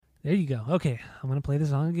There you go. Okay, I'm going to play the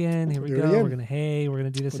song again. Here we Do it go. again. We're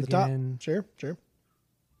going to do this From the top. again. Sure.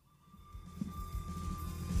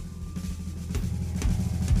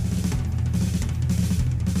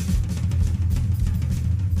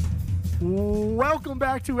 Welcome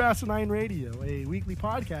back to Asinine Radio, a weekly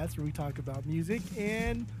podcast where we talk about music,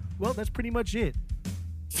 and, well, that's pretty much it.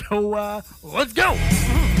 So, let's go!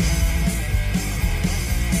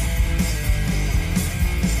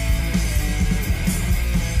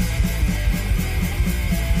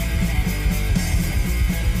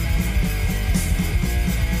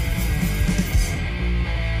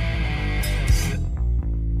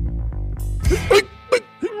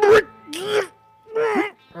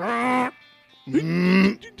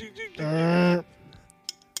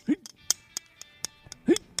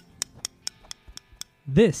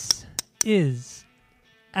 This is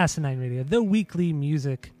Asinine Radio, the weekly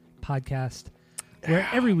music podcast, where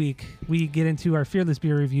every week we get into our Fearless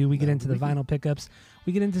Beer Review, we get into the vinyl pickups,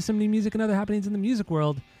 we get into some new music and other happenings in the music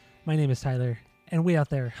world. My name is Tyler, and way out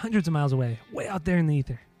there, hundreds of miles away, way out there in the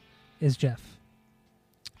ether, is Jeff.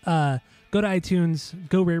 Go to iTunes,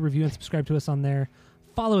 go rate, review, and subscribe to us on there.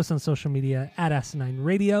 Follow us on social media at Asinine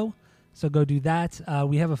Radio. So go do that.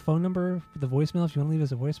 We have a phone number, the voicemail. If you want to leave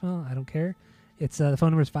us a voicemail, I don't care. It's the phone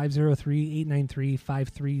number is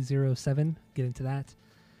 503-893-5307. Get into that.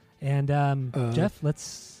 And Jeff,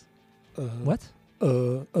 let's what?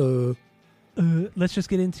 Let's just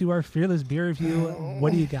get into our Fearless Beer Review.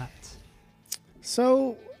 What do you got?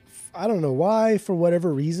 So, I don't know why, for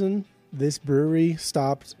whatever reason, this brewery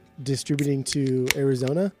stopped distributing to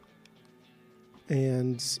Arizona.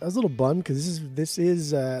 And I was a little bummed because this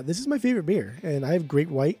is my favorite beer, and I have Great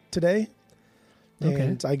White today. Okay.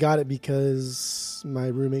 And I got it because my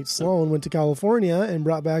roommate Sloan went to California and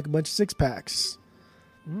brought back a bunch of 6-packs.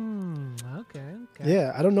 Okay.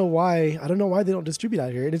 Yeah, I don't know why they don't distribute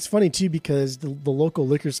out here. And it's funny too because the local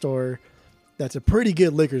liquor store, that's a pretty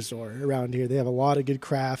good liquor store around here. They have a lot of good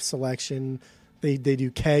craft selection. They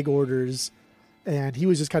do keg orders. And he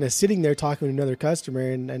was just kind of sitting there talking to another customer,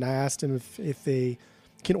 and I asked him if they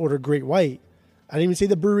can order Great White. I didn't even say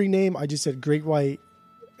the brewery name. I just said Great White.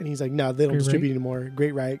 And he's like, no, they don't distribute anymore.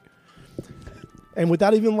 Great White. And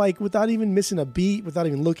without even missing a beat, without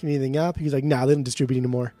even looking anything up, he's like, no, they don't distribute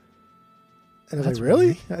anymore. And I was like,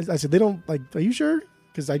 really? I said, they don't, like, are you sure?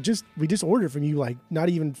 Because we just ordered from you, like, not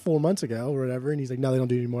even 4 months ago or whatever. And he's like, no, they don't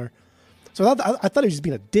do it anymore. So I thought he was just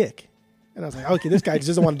being a dick. And I was like, okay, this guy just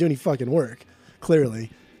doesn't want to do any fucking work, clearly.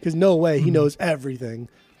 Because no way, he knows everything.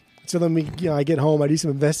 So then I get home, I do some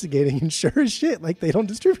investigating, and sure as shit, like, they don't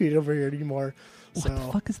distribute it over here anymore. What the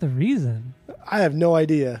fuck is the reason? I have no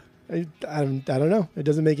idea. I don't know. It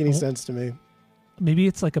doesn't make any sense to me. Maybe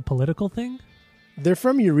it's like a political thing? They're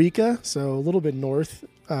from Eureka, so a little bit north,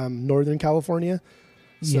 Northern California.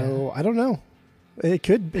 So yeah. I don't know. It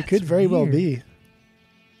could very well be.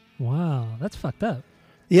 Wow, that's fucked up.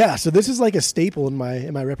 Yeah, so this is like a staple in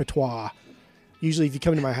my repertoire. Usually if you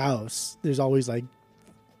come to my house, there's always like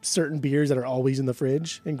certain beers that are always in the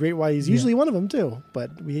fridge, and Great White is usually one of them too, but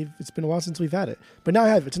it's been a while since we've had it, but now I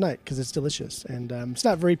have it tonight because it's delicious, and it's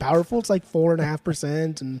not very powerful. It's like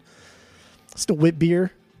 4.5%, and it's a wit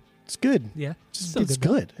beer. It's good. Yeah, it's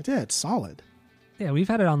good. Yeah, it's solid. Yeah, we've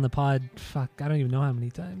had it on the pod, fuck, I don't even know how many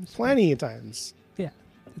times. Plenty of times. Yeah,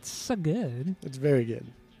 it's so good. It's very good.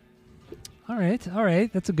 All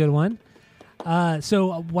right, that's a good one.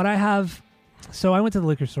 So what I have, so I went to the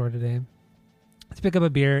liquor store today to pick up a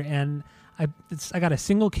beer, and I got a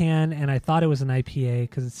single can, and I thought it was an IPA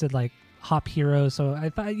because it said like Hop Hero. So I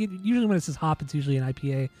thought usually when it says hop, it's usually an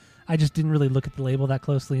IPA. I just didn't really look at the label that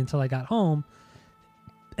closely until I got home.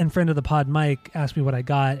 And friend of the pod, Mike, asked me what I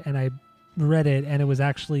got, and I read it, and it was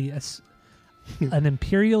actually an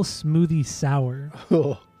Imperial Smoothie Sour.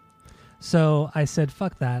 Oh. So I said,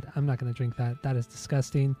 fuck that. I'm not going to drink that. That is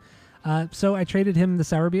disgusting. So I traded him the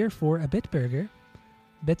sour beer for a Bitburger.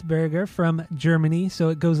 Bitburger from Germany, so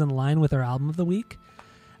it goes in line with our album of the week.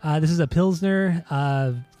 This is a Pilsner,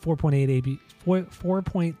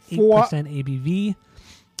 4.8% ABV.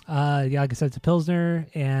 Yeah, like I said, it's a Pilsner,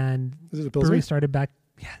 and is it a Pilsner? Brewery started back.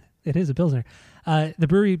 Yeah, it is a Pilsner. The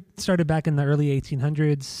brewery started back in the early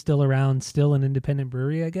 1800s, still around, still an independent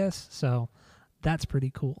brewery, I guess. So that's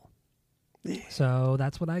pretty cool. Yeah. So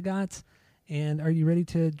that's what I got. And are you ready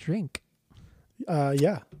to drink?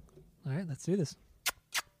 Yeah. All right, let's do this.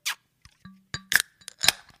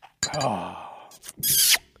 Oh,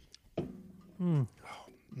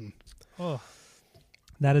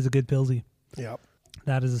 that is a good Pilsy. Yep.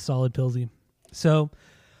 That is a solid Pilsy. So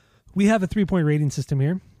we have a 3-point rating system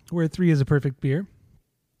here, where 3 is a perfect beer,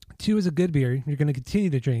 2 is a good beer you're going to continue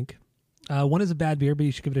to drink, 1 is a bad beer, but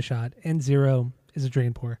you should give it a shot, and 0 is a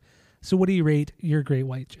drain pour. So what do you rate your Great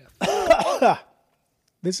White, Jeff?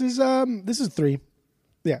 This is 3.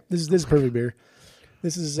 Yeah, this is perfect beer.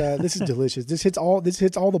 This is delicious. This hits all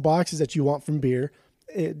the boxes that you want from beer.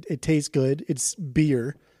 It tastes good. It's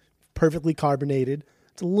beer, perfectly carbonated.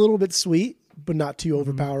 It's a little bit sweet, but not too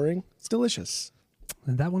overpowering. It's delicious.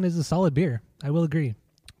 And that one is a solid beer. I will agree.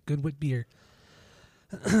 Good wit beer.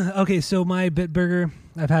 Okay, so my Bitburger,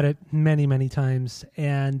 I've had it many, many times,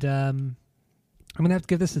 and I'm going to have to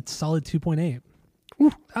give this a solid 2.8. You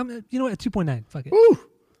know what? 2.9. Fuck it.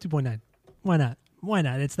 2.9. Why not? Why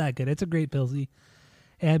not? It's that good. It's a great Pilsy.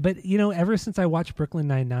 But, ever since I watched Brooklyn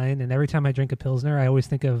Nine-Nine, and every time I drink a Pilsner, I always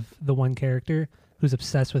think of the one character who's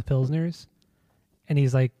obsessed with Pilsners, and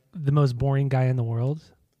he's like the most boring guy in the world.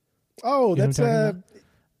 Oh, that's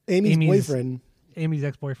Amy's boyfriend. Amy's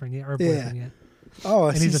ex-boyfriend, yeah, or boyfriend, yeah. Oh,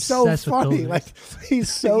 and he's so funny. Like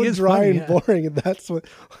he's so dry and boring, and that's what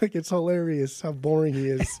it's hilarious how boring he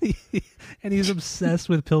is. And he's obsessed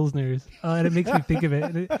with Pilsners, and it makes me think of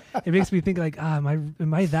it. It makes me think like, am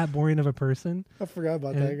I that boring of a person? I forgot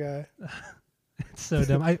about that guy. It's so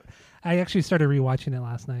dumb. I actually started rewatching it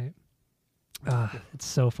last night. It's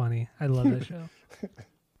so funny. I love that show.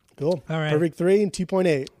 Cool. All right. Perfect 3 and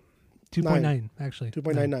 2.8. 2.9 actually.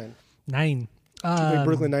 2.99. 9.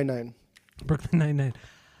 Brooklyn Nine-Nine. Brooklyn Nine-Nine.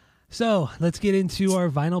 So let's get into our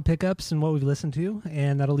vinyl pickups and what we've listened to,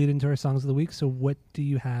 and that'll lead into our songs of the week. So what do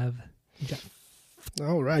you have, Jeff?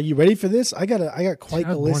 All right, you ready for this? I got quite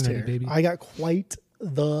the list here. Baby. I got quite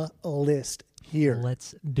the list here.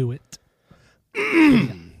 Let's do it.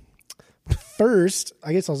 First,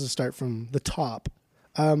 I guess I'll just start from the top.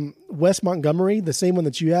 Wes Montgomery, the same one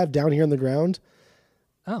that you have, Down Here on the Ground.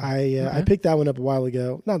 Oh, I picked that one up a while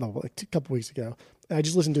ago. Like a couple weeks ago. I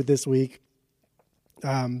just listened to it this week.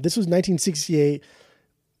 This was 1968.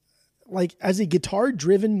 Like, as a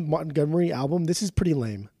guitar-driven Montgomery album, this is pretty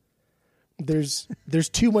lame. There's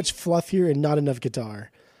too much fluff here and not enough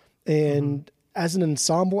guitar. And as an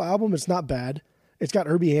ensemble album, it's not bad. It's got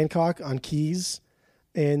Herbie Hancock on keys,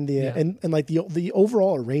 and and like the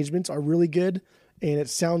overall arrangements are really good, and it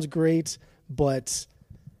sounds great. But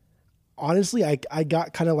honestly, I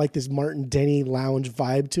got kind of like this Martin Denny lounge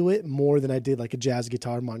vibe to it more than I did like a jazz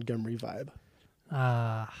guitar Montgomery vibe.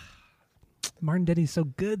 Martin Denny's so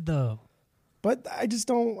good though. But I just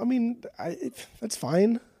don't. I mean, that's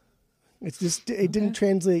fine. It's just it didn't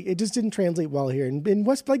translate. It just didn't translate well here. And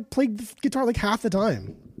Wes played the guitar like half the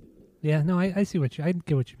time. Yeah, no, I see I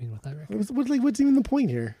get what you mean with that record. What's even the point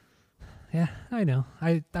here? Yeah, I know.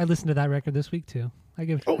 I listened to that record this week too. I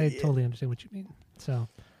totally understand what you mean. So,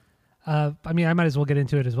 I mean, I might as well get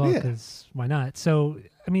into it as well because why not? So,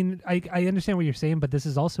 I mean, I understand what you're saying, but this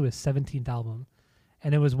is also his 17th album,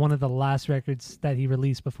 and it was one of the last records that he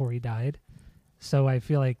released before he died. So I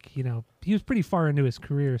feel like, he was pretty far into his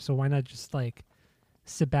career, so why not just like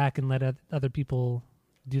sit back and let other people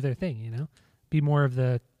do their thing, Be more of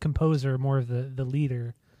the composer, more of the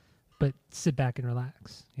leader, but sit back and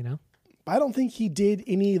relax, I don't think he did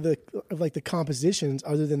any of the compositions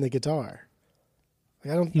other than the guitar.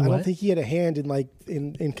 Like, I don't think he had a hand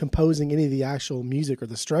in composing any of the actual music or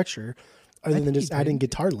the structure other than just adding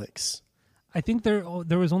guitar licks. I think there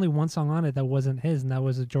was only one song on it that wasn't his, and that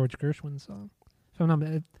was a George Gershwin song. If I'm not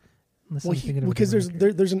because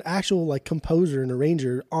there's an actual like composer and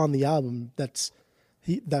arranger on the album that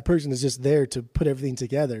person is just there to put everything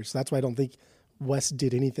together. So that's why I don't think Wes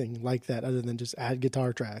did anything like that other than just add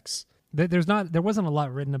guitar tracks. There wasn't a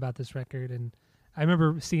lot written about this record, and I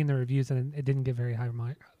remember seeing the reviews and it didn't get very high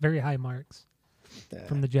marks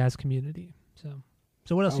from the jazz community. So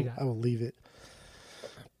what else you got? I will leave it.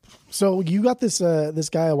 So you got this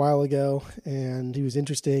guy a while ago, and he was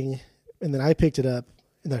interesting, and then I picked it up,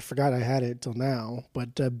 and I forgot I had it till now.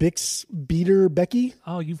 But Bix Beiderbecke.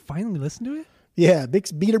 Oh, you finally listened to it? Yeah,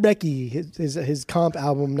 Bix Beiderbecke, his comp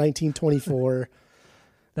album, 1924.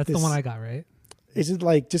 That's the one I got, right? Is it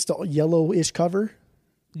like just a yellowish cover?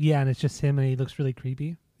 Yeah, and it's just him, and he looks really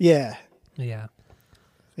creepy. Yeah. Yeah.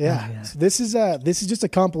 Yeah. So this is just a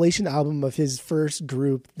compilation album of his first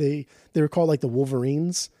group. They were called like the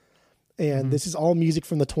Wolverines, and this is all music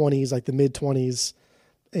from the 20s, like the mid 20s.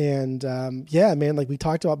 And man, like we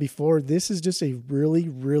talked about before, this is just a really,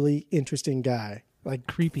 really interesting guy. Like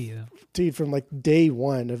creepy, dude, from like day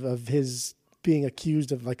one of his being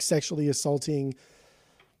accused of like sexually assaulting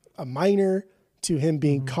a minor to him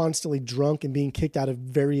being constantly drunk and being kicked out of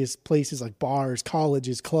various places like bars,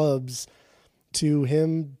 colleges, clubs, to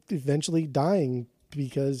him eventually dying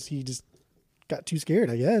because he just got too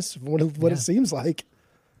scared, I guess, what it seems like.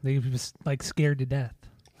 He was like scared to death.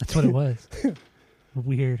 That's what it was.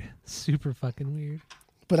 Weird. Super fucking weird.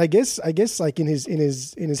 But I guess like in his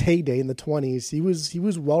heyday in the 20s, he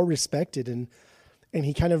was well respected, and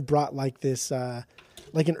he kind of brought like this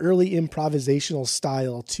like an early improvisational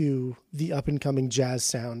style to the up and coming jazz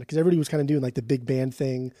sound, because everybody was kind of doing like the big band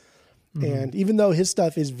thing. And even though his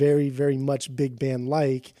stuff is very, very much big band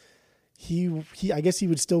like, he I guess he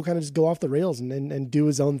would still kind of just go off the rails and do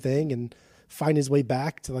his own thing and find his way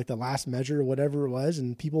back to like the last measure or whatever it was,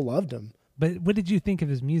 and people loved him. But what did you think of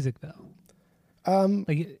his music though?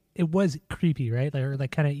 Like it was creepy, right?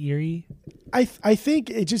 Like kind of eerie. I think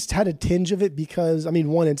it just had a tinge of it because, I mean,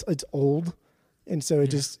 one, it's old, and so it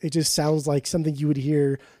just sounds like something you would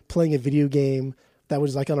hear playing a video game that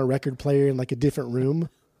was like on a record player in like a different room.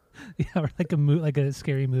 Yeah, or like a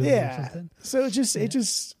scary movie or something. So it just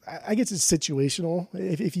I guess it's situational.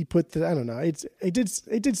 If you put I don't know, it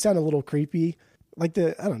did sound a little creepy. Like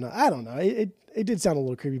I don't know. It did sound a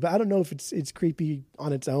little creepy, but I don't know if it's creepy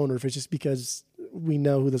on its own or if it's just because we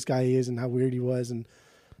know who this guy is and how weird he was and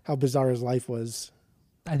how bizarre his life was.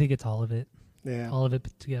 I think it's all of it. Yeah. All of it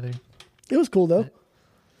put together. It was cool though.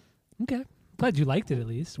 Okay. Glad you liked it at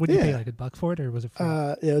least. What did you pay, like $1 for it, or was it free?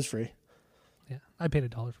 Yeah, it was free. Yeah. I paid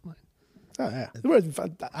 $1 for mine. Oh yeah.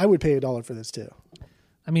 I would pay $1 for this too.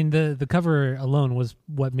 I mean, the cover alone was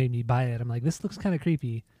what made me buy it. I'm like, this looks kind of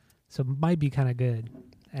creepy, so it might be kind of good.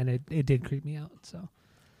 And it did creep me out. So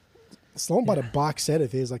Sloan bought a box set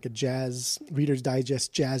of his, like a jazz Reader's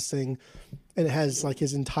Digest jazz thing, and it has like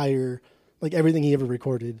his entire, like everything he ever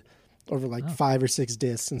recorded over like 5 or 6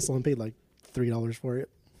 discs, and Sloan paid like $3 for it.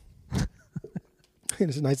 And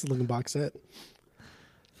it's a nice looking box set.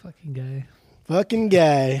 Fucking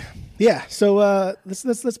guy. Yeah. So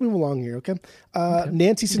let's move along here, okay?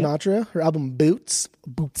 Nancy Sinatra, her album Boots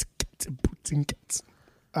and Cats.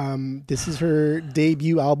 This is her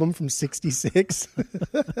debut album from '66.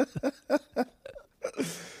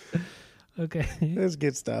 Okay. That's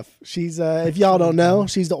good stuff. She's if y'all don't know,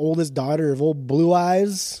 she's the oldest daughter of old Blue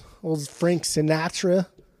Eyes, old Frank Sinatra.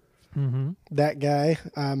 Mm-hmm. That guy.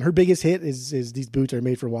 Her biggest hit is These Boots Are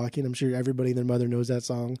Made for Walking. I'm sure everybody and their mother knows that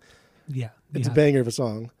song. Yeah. It's a banger of a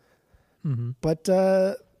song. Mm-hmm. But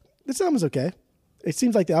this album's okay. It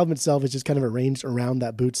seems like the album itself is just kind of arranged around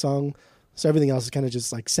that boot song. So everything else is kind of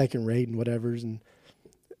just like second rate and whatever's. And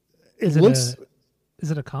is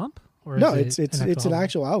it a comp? Or no, is it's an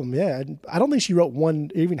actual album. Yeah. I don't think she wrote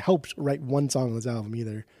even helped write one song on this album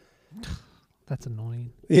either. That's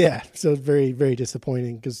annoying. Yeah. So it's very, very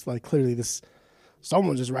disappointing because like clearly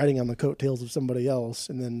someone's just writing on the coattails of somebody else.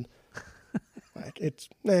 And then like it's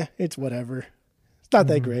whatever. It's not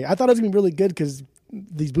that great. I thought it was going to be really good because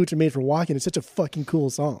These Boots Are Made for Walking. It's such a fucking cool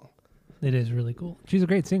song. It is really cool. She's a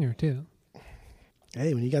great singer too.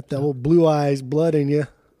 Hey, when you got the old Blue Eyes blood in you.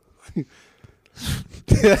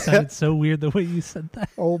 It sounded so weird the way you said that.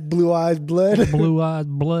 Old Blue Eyes blood. Blue Eyes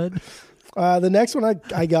blood. The next one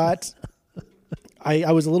I got, I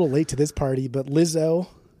was a little late to this party, but Lizzo,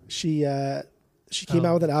 she came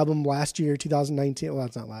out with an album last year, 2019. Well,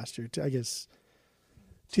 that's not last year. I guess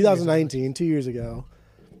 2019, 2 years ago.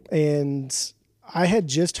 And I had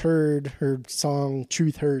just heard her song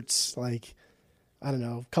Truth Hurts, like, I don't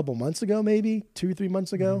know, a couple months ago, maybe 2-3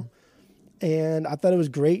 months ago. And I thought it was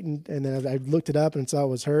great. And then I looked it up and saw it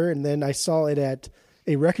was her. And then I saw it at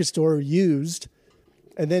a record store used.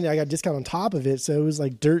 And then I got a discount on top of it. So it was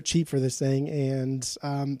like dirt cheap for this thing. And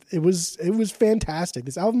it was fantastic.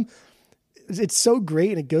 This album, it's so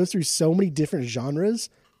great. And it goes through so many different genres.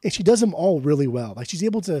 And she does them all really well. Like she's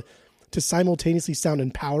able to simultaneously sound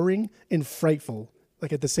empowering and frightful,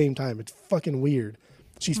 like at the same time. It's fucking weird.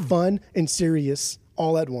 She's fun and serious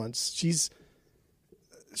all at once.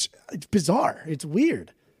 It's bizarre. It's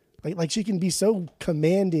weird. Like she can be so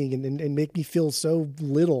commanding and make me feel so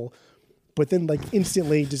little, but then like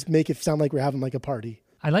instantly just make it sound like we're having like a party.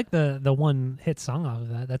 I like the one hit song off of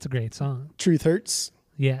that. That's a great song. Truth Hurts.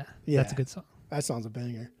 Yeah, that's a good song. That song's a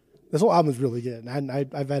banger. This whole album is really good. And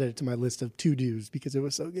I've added it to my list of to-dos because it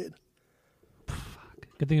was so good. Fuck.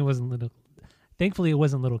 Good thing it wasn't Little. Thankfully, it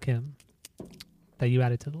wasn't Little Kim that you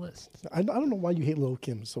added to the list. I don't know why you hate Lil'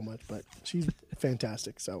 Kim so much, but she's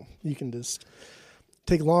fantastic. So you can just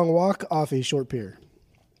take a long walk off a short pier.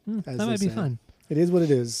 That might be fun. It is what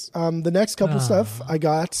it is. The next couple stuff I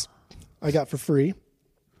got for free.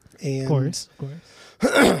 And of course.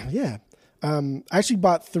 Yeah. I actually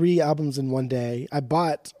bought 3 albums in one day. I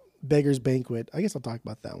bought Beggar's Banquet. I guess I'll talk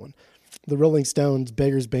about that one. The Rolling Stones,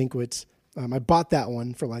 Beggar's Banquet. I bought that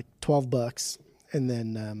one for like $12. And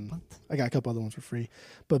then I got a couple other ones for free.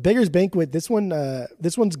 But Beggar's Banquet, this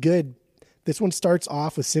one's good. This one starts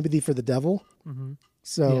off with Sympathy for the Devil. Mm-hmm.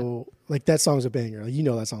 So like that song's a banger. Like, you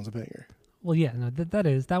know that song's a banger. Well, yeah, no,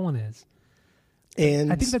 that one is.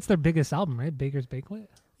 And I think that's their biggest album, right? Baker's Banquet.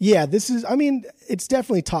 yeah, it's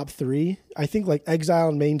definitely top 3. I think like Exile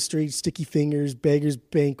on Main Street, Sticky Fingers, Beggar's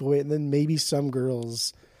Banquet, and then maybe Some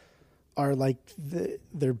Girls are like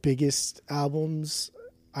their biggest albums.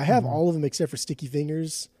 I have all of them except for Sticky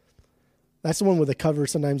Fingers. That's the one with the cover.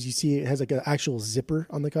 Sometimes you see it has like an actual zipper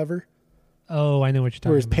on the cover. Oh, I know what you're talking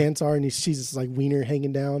where his about. pants are, and he sees this like wiener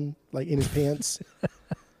hanging down like in his pants.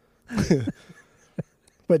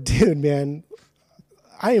 But dude, man,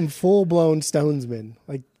 I am full blown Stonesman.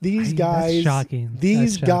 Like these guys, that's shocking.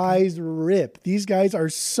 These That's guys rip. These guys are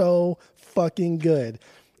so fucking good.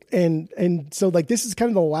 And so like this is kind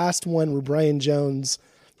of the last one where Brian Jones,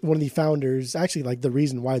 one of the founders, actually like the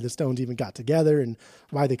reason why the Stones even got together and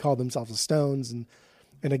why they called themselves the Stones, and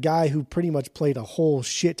a guy who pretty much played a whole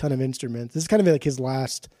shit ton of instruments. This is kind of like his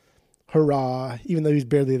last hurrah, even though he's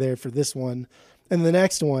barely there for this one. And the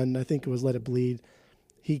next one, I think it was Let It Bleed.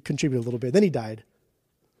 He contributed a little bit. Then he died.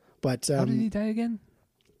 But how did he die again?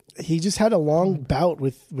 He just had a long bout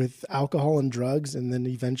with alcohol and drugs, and then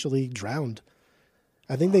eventually drowned.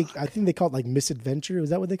 I think they call it like misadventure.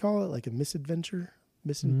 Is that what they call it? Like a misadventure?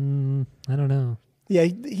 I don't know. Yeah,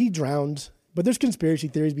 he drowned. But there's conspiracy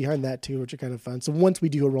theories behind that too, which are kind of fun. So once we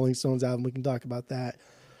do a Rolling Stones album, we can talk about that.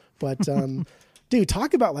 But dude,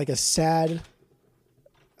 talk about like a sad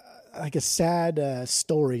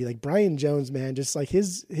story. Like Brian Jones, man, just like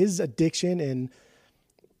his addiction and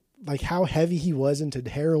like how heavy he was into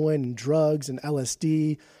heroin and drugs and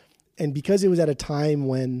LSD. And because it was at a time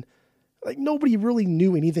when like nobody really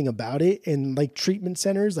knew anything about it, and like treatment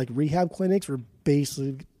centers, like rehab clinics were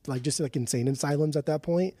basically like just like insane asylums at that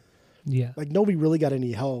point. Yeah. Like nobody really got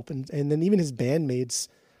any help. And then even his bandmates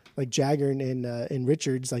like Jagger and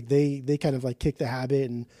Richards, like they kind of like kicked the habit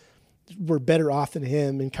and were better off than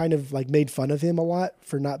him, and kind of like made fun of him a lot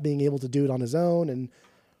for not being able to do it on his own. And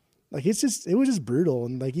like, it was just brutal.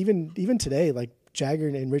 And like, even today, like Jagger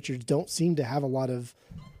and Richards don't seem to have a lot of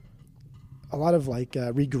like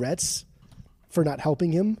regrets for not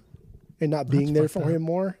helping him and not being there for him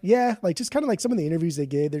more. Yeah. Like just kind of like some of the interviews they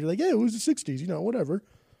gave, they're like, yeah, it was the 60s, whatever.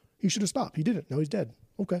 He should have stopped. He didn't. No, he's dead.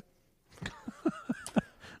 Okay.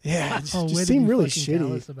 Yeah. It just seemed really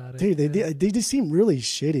shitty. Dude, they just seem really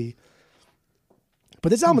shitty. But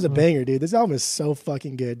this album's a banger, dude. This album is so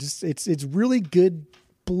fucking good. Just it's really good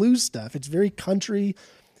blues stuff. It's very country.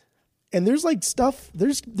 And there's like stuff,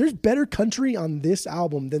 there's better country on this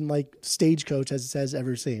album than like Stagecoach has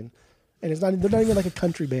ever seen. And they're not even like a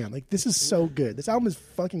country band. Like this is so good. This album is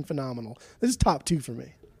fucking phenomenal. This is top 2 for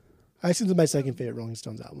me. I think this is my second favorite Rolling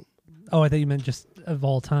Stones album. Oh, I thought you meant just of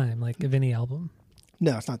all time, like of any album.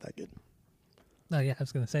 No, it's not that good. Oh yeah, I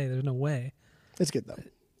was gonna say there's no way. It's good though.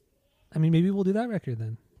 I mean, maybe we'll do that record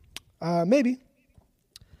then. Maybe.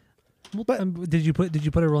 Well, but did you put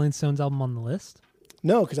a Rolling Stones album on the list?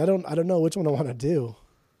 No, because I don't know which one I want to do.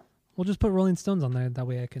 We'll just put Rolling Stones on there. That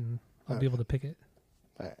way I'll be able to pick it.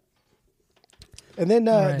 All right. And then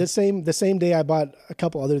the same day I bought a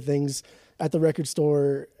couple other things at the record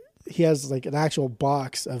store. He has like an actual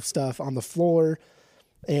box of stuff on the floor,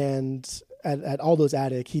 and at Aldo's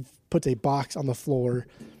Attic, he puts a box on the floor,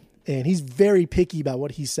 and he's very picky about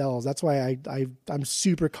what he sells. That's why I'm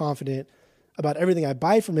super confident about everything I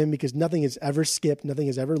buy from him, because nothing is ever skipped, nothing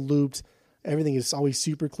is ever looped, everything is always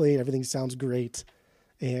super clean, everything sounds great,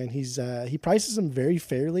 and he prices them very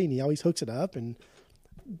fairly, and he always hooks it up, and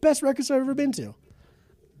best record store I've ever been to.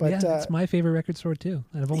 But yeah, it's my favorite record store too,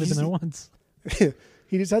 and I've only been there once.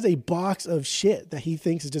 He just has a box of shit that he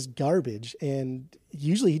thinks is just garbage, and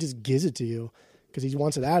usually he just gives it to you because he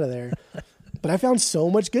wants it out of there. But I found so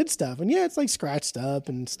much good stuff, and yeah, it's like scratched up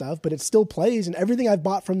and stuff, but it still plays. And everything I've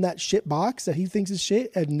bought from that shit box that he thinks is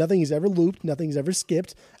shit, and nothing is ever looped, nothing's ever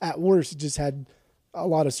skipped. At worst, it just had a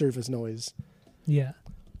lot of surface noise. Yeah.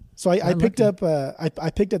 So I picked up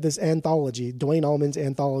this anthology, Duane Allman's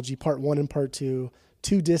anthology, part 1 and part 2,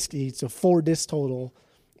 2 discs each, so 4 discs total.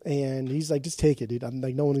 And he's like, just take it, dude. I'm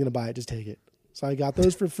like, no one's going to buy it. Just take it. So I got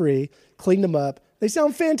those for free, cleaned them up. They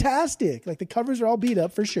sound fantastic. Like the covers are all beat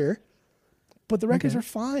up for sure, but the records are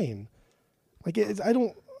fine. Like I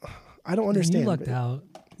don't understand.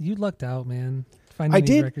 You lucked out, man. Finding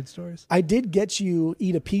these record stores. I did get you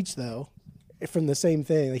Eat a Peach though, from the same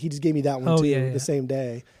thing. Like he just gave me that one the same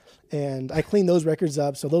day. And I cleaned those records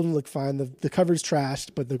up. So those look fine. The cover's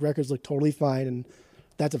trashed, but the records look totally fine. And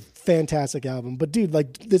that's a fantastic album. But dude,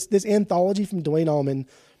 like this anthology from Duane Allman,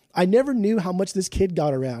 I never knew how much this kid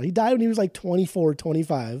got around. He died when he was like 24,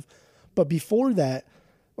 25. But before that,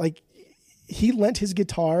 like he lent his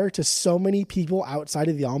guitar to so many people outside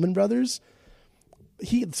of the Allman Brothers.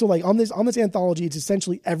 so like on this anthology, it's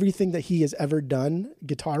essentially everything that he has ever done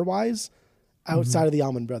guitar wise outside of the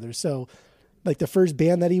Allman Brothers. So like the first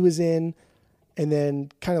band that he was in, and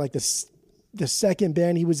then kind of like the second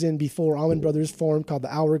band he was in before Allman Brothers formed called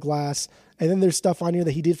the Hourglass. And then there's stuff on here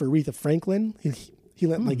that he did for Aretha Franklin. He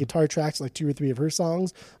lent like guitar tracks, like 2 or 3 of her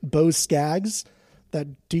songs. Bo Skaggs, that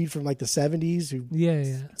dude from like the 70s who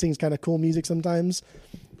sings kind of cool music sometimes.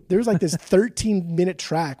 There's like this 13-minute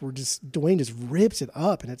track where Duane just rips it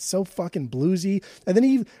up, and it's so fucking bluesy. And then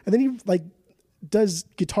he like does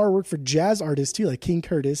guitar work for jazz artists too, like King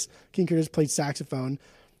Curtis. King Curtis played saxophone,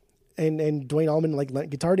 and Duane Allman like lent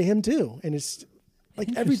guitar to him too. And it's like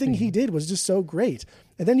everything he did was just so great.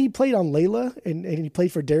 And then he played on Layla, and he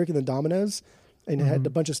played for Derek and the Dominoes, and had a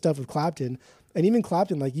bunch of stuff with Clapton. And even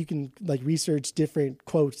Clapton, like you can like research different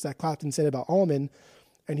quotes that Clapton said about Allman.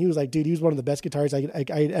 And he was like, dude, he was one of the best guitarists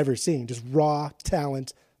I had ever seen. Just raw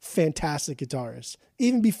talent, fantastic guitarist.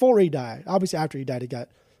 Even before he died. Obviously, after he died, it got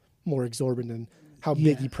more exorbitant in how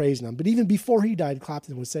big he praised him. But even before he died,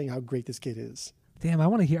 Clapton was saying how great this kid is. Damn, I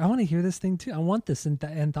want to hear this thing too. I want this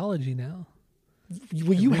anthology now.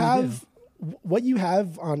 Well, what you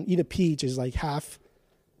have on Eat a Peach is like half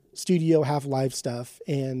studio, half live stuff,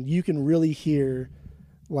 and you can really hear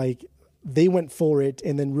like they went for it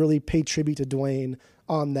and then really paid tribute to Duane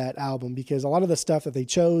on that album, because a lot of the stuff that they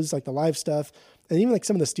chose, like the live stuff and even like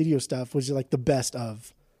some of the studio stuff, was just like the best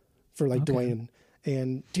of for like Duane.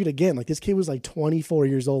 And dude, again, like this kid was like 24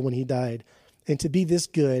 years old when he died, and to be this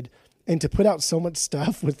good and to put out so much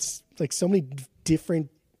stuff with like so many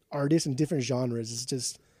different artists and different genres is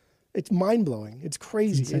just, it's mind blowing. It's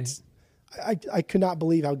crazy. I could not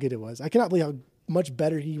believe how good it was. I cannot believe how much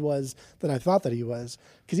better he was than I thought that he was.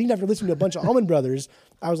 Because even after listening to a bunch of Allman Brothers,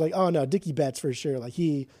 I was like, oh no, Dickie Betts for sure. Like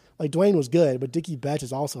Duane was good, but Dickie Betts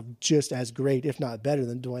is also just as great, if not better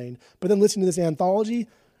than Duane. But then listening to this anthology,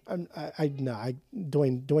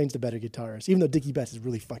 Duane's the better guitarist, even though Dickie Betts is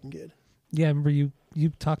really fucking good. Yeah, I remember you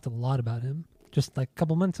talked a lot about him just like a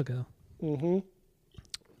couple months ago. Mm-hmm.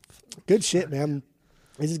 Good shit, man.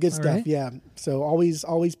 This is good stuff. Right. Yeah. So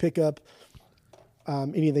always pick up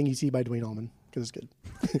anything you see by Duane Allman, because it's good.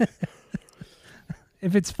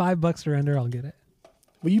 If it's $5 or under, I'll get it.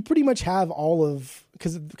 Well, you pretty much have all of,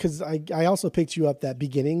 because I also picked you up that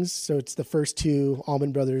Beginnings, so it's the first 2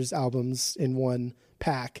 Allman Brothers albums in one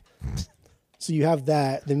pack. So you have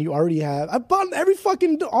that. Then you already have, I bought every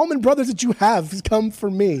fucking Allman Brothers that you have has come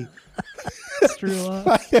from me. That's true.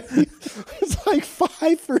 It's like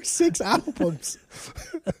 5 or 6 albums.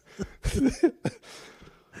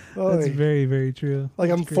 That's very, very true.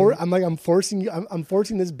 Like I'm forcing you. I'm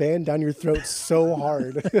forcing this band down your throat so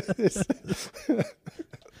hard.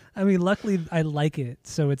 I mean, luckily I like it,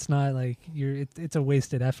 so it's not like it's a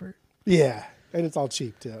wasted effort. Yeah, and it's all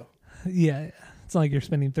cheap too. Yeah, it's not like you're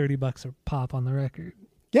spending $30 a pop on the record.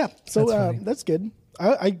 Yeah, so that's good.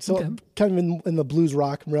 Kind of in the blues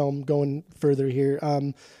rock realm, going further here.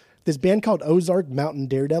 This band called Ozark Mountain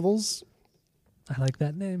Daredevils. I like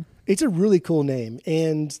that name. It's a really cool name,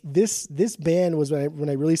 and this band was when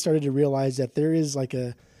I really started to realize that there is like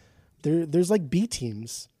there's like B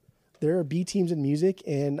teams. There are B teams in music,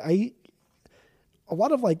 and a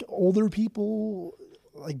lot of like older people,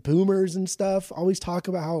 like boomers and stuff, always talk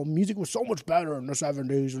about how music was so much better in the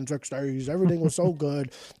 70s and 60s. Everything was so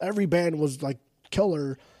good. Every band was like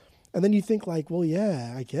killer. And then you think like, well,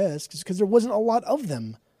 yeah, I guess, because there wasn't a lot of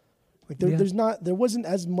them. Like there wasn't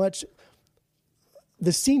as much.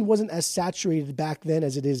 The scene wasn't as saturated back then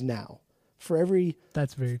as it is now.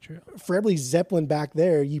 That's very true. For every Zeppelin back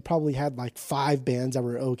there, you probably had like 5 bands that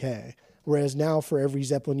were okay. Whereas now, for every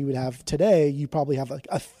Zeppelin you would have today, you probably have like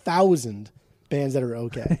 1,000 bands that are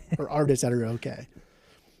okay or artists that are okay.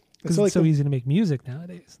 Because it's so easy to make music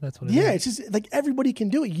nowadays. That's what it is. Yeah, it's just like everybody can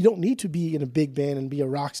do it. You don't need to be in a big band and be a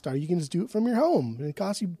rock star. You can just do it from your home. And it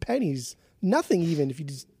costs you pennies. Nothing even if you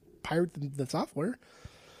just pirate the software.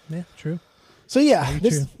 Yeah, true. So yeah,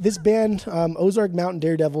 this band, Ozark Mountain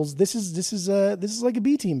Daredevils, this is like a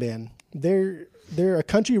B team band. They're a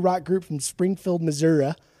country rock group from Springfield,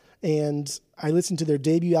 Missouri, and I listened to their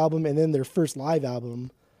debut album and then their first live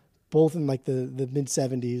album, both in like the mid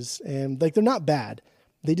 70s, and like they're not bad.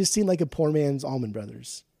 They just seem like a poor man's Allman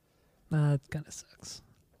Brothers. It kind of sucks.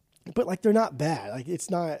 But like they're not bad. Like it's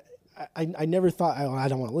not. I never thought I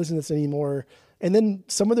don't want to listen to this anymore. And then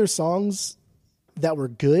some of their songs that were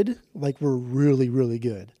good, like were really, really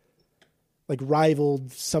good. Like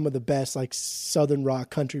rivaled some of the best like southern rock,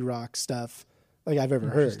 country rock stuff like I've ever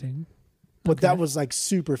heard. But that was like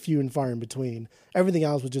super few and far in between. Everything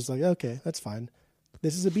else was just like, okay, that's fine.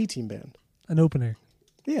 This is a B team band. An opener.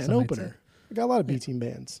 Yeah, an opener. We got a lot of B team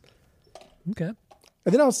bands. Okay.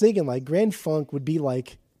 And then I was thinking like Grand Funk would be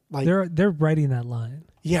like they're writing that line.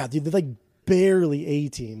 yeah, dude, they're like barely A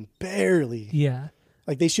team, barely. Yeah.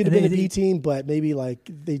 Like they should have been a B team, but maybe like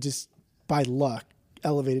they just by luck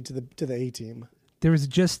elevated to the A team. There was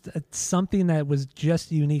just something that was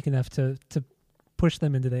just unique enough to push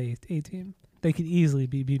them into the A team. They could easily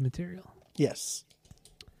be B material. Yes.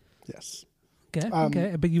 Okay.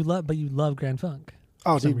 Okay. But you love Grand Funk.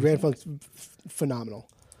 Oh, dude, Grand Funk's phenomenal.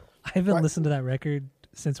 I haven't listened to that record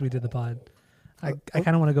since we did the pod. I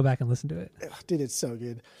kind of want to go back and listen to it. Dude, it's so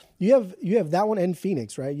good. You have that one and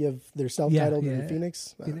Phoenix, right? You have their self-titled and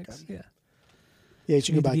Phoenix. Phoenix, yeah. Yeah, you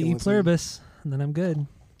should go back and listen. Pluribus, and then I'm good.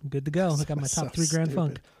 I'm good to go. I got my top 3 Grand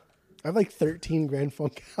Funk. I have like 13 Grand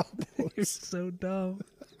Funk albums. You're so dumb.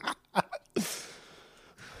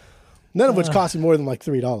 None of which cost me more than like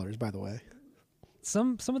 $3, by the way.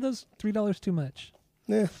 Some of those $3 too much.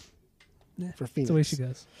 Yeah. That's For Phoenix. the way she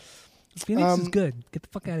goes. Phoenix is good. Get the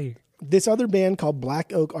fuck out of here. This other band called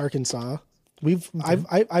Black Oak, Arkansas.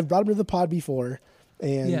 I've brought them to the pod before,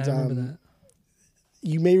 and yeah, I remember that.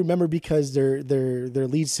 You may remember because their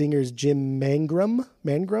lead singer is Jim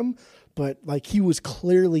Mangrum, but like he was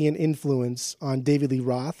clearly an influence on David Lee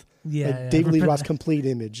Roth. Yeah, like, David Lee Roth's complete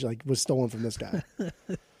image like was stolen from this guy.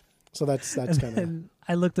 So that's kind of.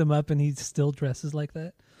 I looked him up, and he still dresses like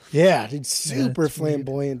that. Yeah, dude, super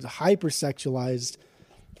flamboyant, hypersexualized,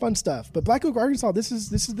 fun stuff. But Black Oak, Arkansas, this is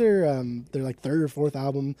their like 3rd or 4th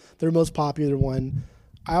album, their most popular one.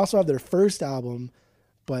 I also have their first album,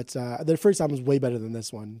 but their first album is way better than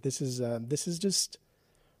this one. This is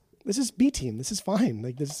B team. This is fine.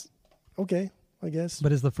 Like this, okay, I guess.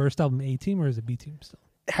 But is the first album A team or is it B team still?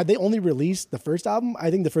 Had they only released the first album, I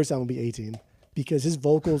think the first album would be A team. Because his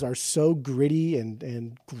vocals are so gritty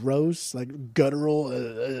and gross, like guttural,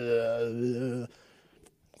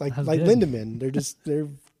 like Lindemann. They're just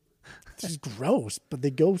gross, but they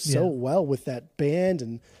go so well with that band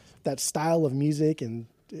and that style of music, and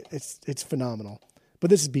it's phenomenal.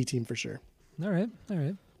 But this is B team for sure. All right.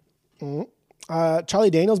 Mm-hmm.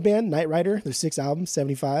 Charlie Daniels Band, Knight Rider. There's 6 albums,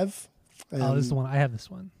 75. Oh, this is the one. I have this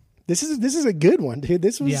one. This is a good one, dude.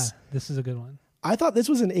 This is a good one. I thought this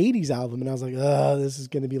was an 80s album, and I was like, oh, this is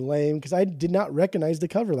going to be lame, because I did not recognize the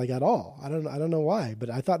cover like at all. I don't know why, but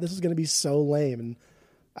I thought this was going to be so lame, and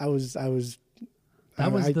That was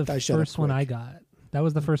the first one I got. That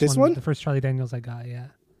was the first one? The first Charlie Daniels I got, yeah.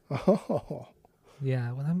 Oh.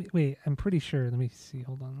 Yeah, well, wait, I'm pretty sure. Let me see.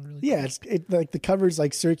 Hold on. Really yeah, it like the cover's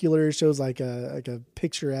like circular, shows like a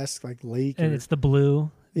picturesque like lake. And it's the blue.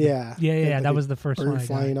 Yeah. Yeah. That was the first one I got.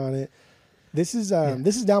 Flying on it. This is now my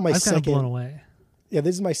second. I was kind of blown away. Yeah,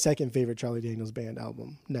 this is my second favorite Charlie Daniels Band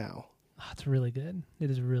album now. Oh, it's really good. It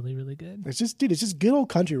is really, really good. It's just good old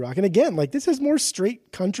country rock. And again, like this has more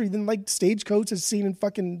straight country than like Stagecoach has seen in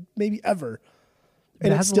fucking maybe ever.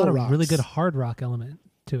 And it has still a lot rocks. of really good hard rock element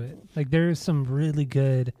to it. Like there's some really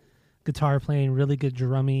good guitar playing, really good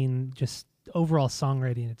drumming, just overall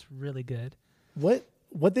songwriting. It's really good. What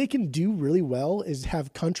they can do really well is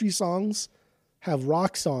have country songs, have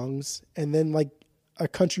rock songs, and then like a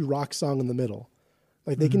country rock song in the middle.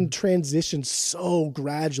 Like they can transition so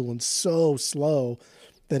gradual and so slow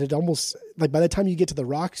that it almost like by the time you get to the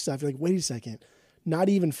rock stuff, you're like, wait a second, not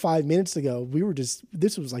even 5 minutes ago,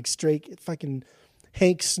 this was like straight fucking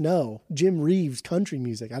Hank Snow, Jim Reeves country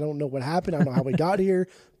music. I don't know what happened. I don't know how we got here,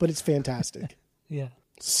 but it's fantastic. Yeah.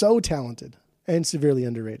 So talented and severely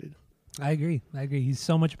underrated. I agree. He's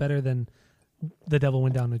so much better than The Devil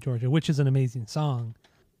Went Down to Georgia, which is an amazing song,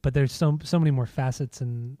 but there's so many more facets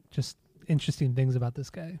and just interesting things about this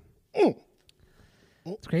guy.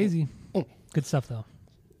 It's crazy. Good stuff though.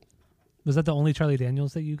 Was that the only Charlie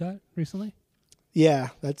Daniels that you got recently? Yeah,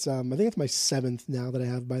 that's I think it's my 7th now that I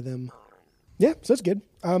have by them. Yeah, so it's good.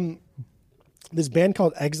 This band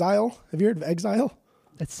called Exile. Have you heard of Exile?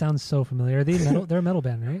 That sounds so familiar. Are they metal? They're a metal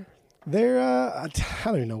band, right? They're I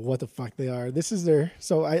don't even know what the fuck they are. This is their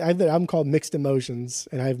I have their album called Mixed Emotions,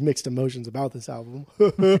 and I have mixed emotions about this album.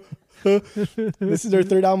 This is their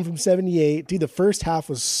 3rd album from '78. Dude, the first half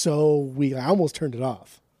was so weak. I almost turned it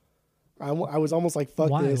off. I was almost like, fuck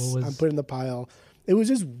this. I'm putting the pile. It was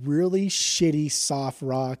just really shitty soft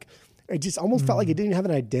rock. It just almost felt like it didn't have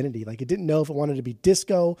an identity. Like it didn't know if it wanted to be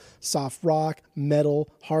disco, soft rock,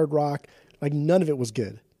 metal, hard rock. Like none of it was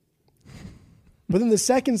good. But then the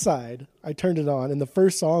second side, I turned it on, and the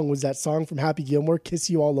first song was that song from Happy Gilmore, "Kiss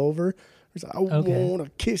You All Over." It's like, I wanna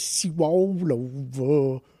kiss you all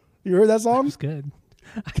over. You heard that song? It's good.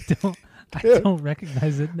 I don't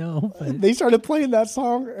recognize it. No, but They started playing that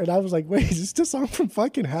song, and I was like, wait, is this a song from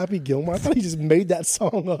fucking Happy Gilmore? I thought he just made that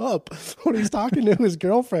song up when he's talking to his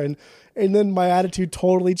girlfriend. And then my attitude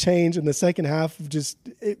totally changed, and the second half just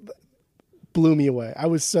it blew me away. I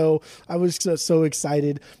was so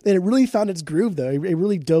excited, and it really found its groove though. It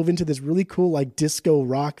really dove into this really cool like disco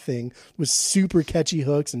rock thing with super catchy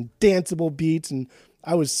hooks and danceable beats, and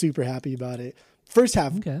I was super happy about it. First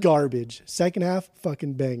half, garbage. Second half,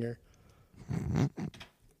 fucking banger.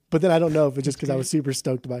 But then I don't know if it's just because I was super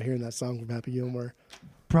stoked about hearing that song from Happy Gilmore.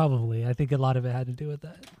 probably. I think a lot of it had to do with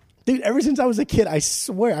that. Dude, ever since I was a kid, I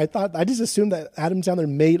swear, I just assumed that Adam Sandler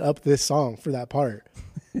made up this song for that part.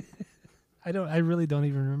 I really don't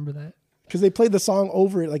even remember that. Because they played the song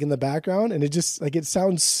over it like in the background, and it just like it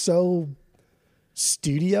sounds so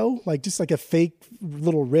studio, like just like a fake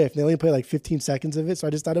little riff. They only play like 15 seconds of it, so I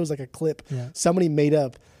just thought it was like a clip somebody made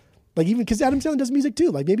up. Like even because Adam Sandler does music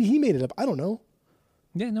too, like maybe he made it up. I don't know.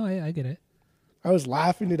 Yeah, no, I get it. I was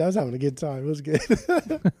laughing, dude. I was having a good time. It was good.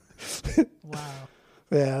 Wow.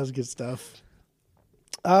 Yeah, that was good stuff.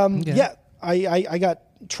 Yeah, I got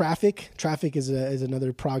Traffic. Traffic is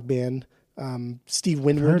another prog band. Steve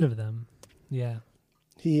Winwood. Heard of them? Yeah.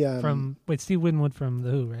 He Steve Winwood from The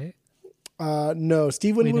Who, right? No,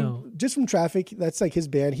 Steve Wait, Winwood no. just from Traffic. That's like his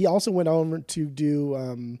band. He also went on to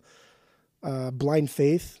do Blind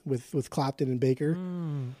Faith with Clapton and Baker.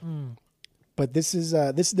 But this is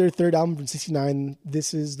their third album from '69.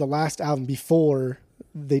 This is the last album before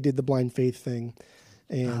they did the Blind Faith thing,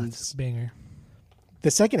 and it's a banger.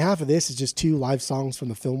 the second half of this is just 2 live songs from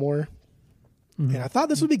the Fillmore. And I thought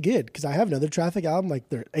this would be good because I have another Traffic album, like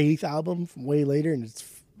their 8th album from way later, and it's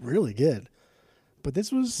really good. But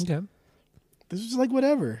this was like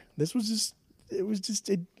whatever. This was it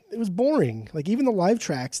was boring. Like even the live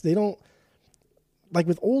tracks, they don't like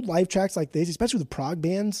with old live tracks like this, especially with prog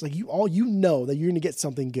bands. Like you know that you're going to get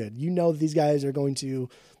something good. You know that these guys are going to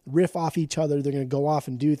riff off each other. They're going to go off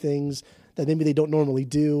and do things that maybe they don't normally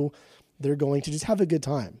do. They're going to just have a good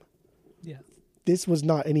time. Yeah. This was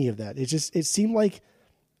not any of that. It seemed like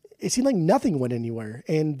nothing went anywhere.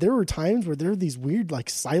 And there were times where there were these weird like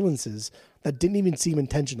silences that didn't even seem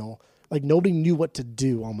intentional. Like nobody knew what to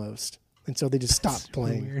do almost. And so they just stopped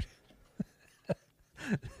playing. Weird.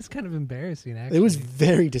 It's kind of embarrassing, actually. It was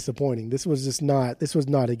very disappointing. This was not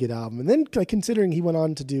a good album. And then like considering he went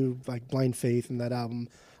on to do like Blind Faith in that album,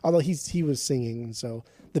 although he was singing, and so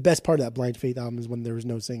the best part of that Blind Faith album is when there was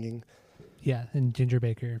no singing. Yeah, and Ginger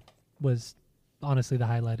Baker was honestly the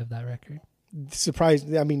highlight of that record.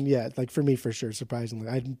 Surprised. I mean, yeah, like for me, for sure, surprisingly.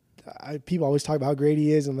 I people always talk about how great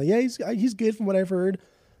he is. I'm like, yeah, he's good from what I've heard.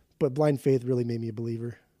 But Blind Faith really made me a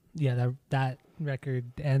believer. Yeah, that record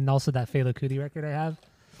and also that Fela Kuti record I have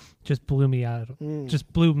just blew me out.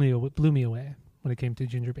 Just blew me away when it came to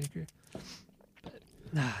Ginger Baker. But,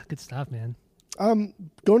 good stuff, man. Going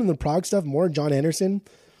into the prog stuff, more John Anderson,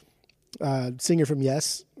 singer from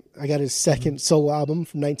Yes. I got his second solo album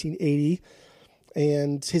from 1980.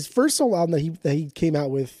 And his first solo album that he came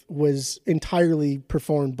out with was entirely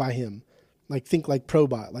performed by him. Like think like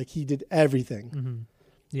Probot. Like he did everything. Mm-hmm.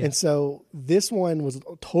 Yeah. And so this one was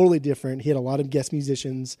totally different. He had a lot of guest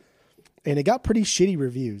musicians, and it got pretty shitty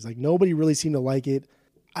reviews. Like nobody really seemed to like it.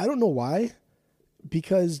 I don't know why,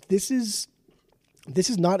 because this is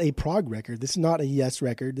not a prog record. This is not a Yes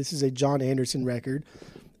record. This is a John Anderson record.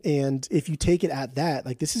 And if you take it at that,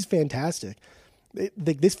 like this is fantastic.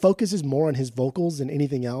 This focuses more on his vocals than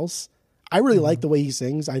anything else. I really like the way he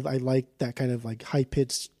sings. I like that kind of like high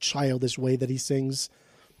pitched, childish way that he sings.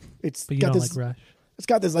 But you don't like Rush. It's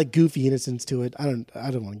got this like goofy innocence to it. I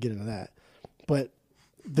don't want to get into that, but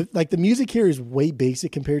the music here is way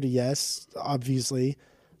basic compared to Yes, obviously,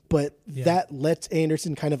 but that lets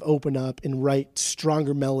Anderson kind of open up and write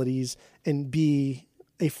stronger melodies and be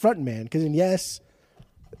a front man. Because in Yes,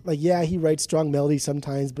 like he writes strong melodies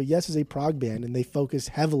sometimes, but Yes is a prog band and they focus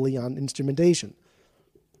heavily on instrumentation.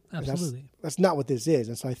 Absolutely, that's not what this is.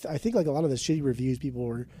 And so I think like a lot of the shitty reviews, people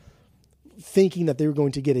were thinking that they were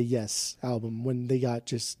going to get a Yes album when they got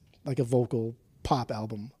just like a vocal pop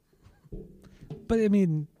album. But I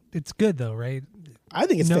mean, it's good though, right? I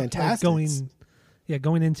think it's fantastic.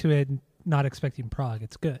 Going into it not expecting prog,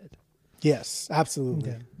 it's good. Yes,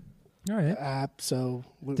 absolutely. Okay. All right.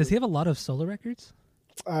 Does he have a lot of solo records?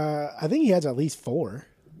 I think he has at least 4.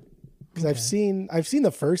 Because I've seen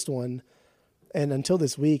the first one, and until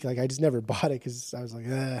this week, like I just never bought it because I was like,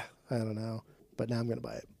 I don't know. But now I'm gonna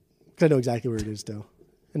buy it. I know exactly where it is, though,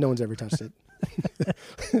 and no one's ever touched it.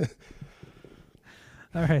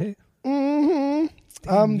 All right. Mm-hmm.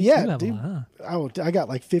 Damn, yeah, dude. I got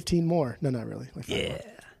like 15 more. No, not really. Like 5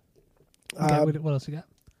 more. Okay, what else you got?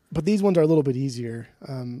 But these ones are a little bit easier.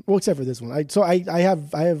 Well, except for this one. I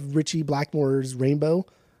have Richie Blackmore's Rainbow,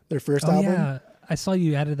 their first album. Yeah, I saw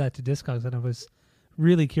you added that to Discogs, and I was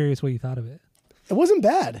really curious what you thought of it. It wasn't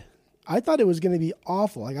bad. I thought it was going to be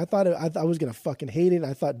awful. Like I was going to fucking hate it.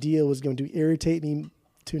 I thought Dio was going to irritate me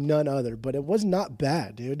to none other, but it was not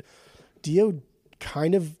bad, dude. Dio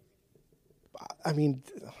kind of, I mean,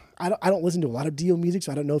 I don't listen to a lot of Dio music,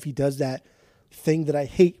 so I don't know if he does that thing that I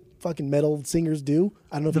hate fucking metal singers do.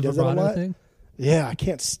 I don't know if he does that a lot. Thing? Yeah, I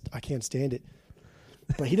can't stand it.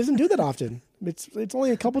 But he doesn't do that often. It's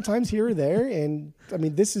only a couple times here or there, and I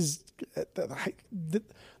mean this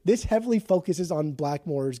heavily focuses on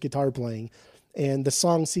Blackmore's guitar playing, and the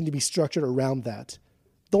songs seem to be structured around that.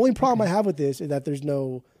 The only problem I have with this is that there's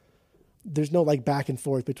no like back and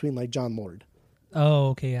forth between like John Lord. Oh,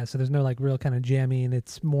 okay, yeah. So there's no like real kind of jamming.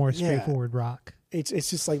 It's more straightforward rock. It's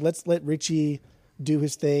just like let's let Richie do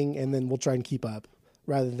his thing, and then we'll try and keep up,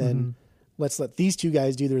 rather than let's let these two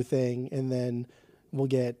guys do their thing, and then we'll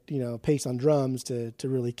get Pace on drums to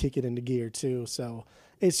really kick it into gear too. So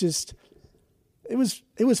it's just it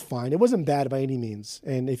was fine. It wasn't bad by any means.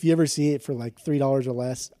 And if you ever see it for like $3 or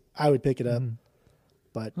less, I would pick it up.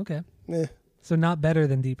 But okay, so not better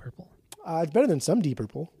than Deep Purple. It's better than some Deep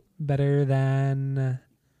Purple. Better than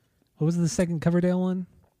what was the second Coverdale one?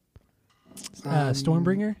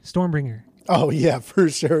 Stormbringer. Oh yeah, for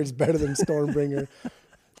sure. It's better than Stormbringer.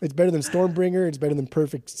 It's better than Stormbringer. It's better than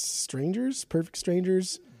Perfect Strangers.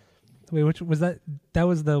 Wait, which was that? That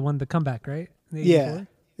was the one, the comeback, right? Yeah.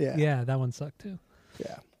 Yeah, that one sucked too.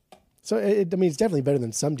 Yeah. So I mean, it's definitely better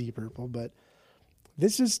than some Deep Purple, but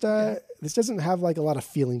this just this doesn't have like a lot of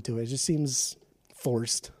feeling to it. It just seems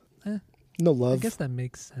forced. No love. I guess that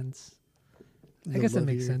makes sense. That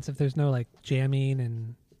makes sense if there's no like jamming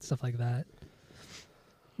and stuff like that.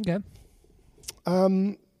 Okay.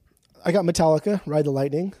 I got Metallica, Ride the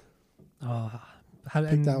Lightning. Oh,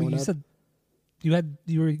 you said you had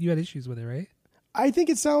issues with it, right? I think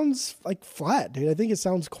it sounds like flat, dude. I think it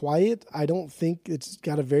sounds quiet. I don't think it's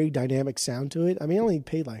got a very dynamic sound to it. I mean, I only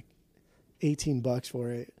paid like $18 for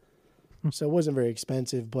it, so it wasn't very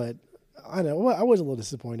expensive. But I don't know, I was a little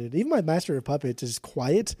disappointed. Even my Master of Puppets is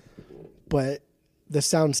quiet, but the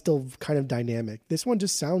sound's still kind of dynamic. This one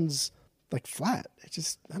just sounds like flat. It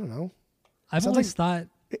just, I don't know. I've always thought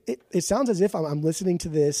it sounds as if I'm listening to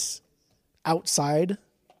this outside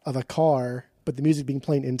of a car, but the music being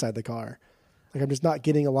played inside the car. Like I'm just not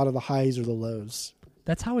getting a lot of the highs or the lows.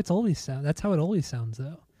 That's how it's always sound. That's how it always sounds,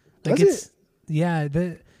 though. Like Does it? Yeah.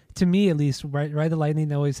 To me, at least, Ride the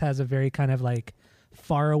Lightning always has a very kind of like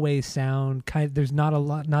far away sound. There's not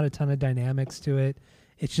a ton of dynamics to it.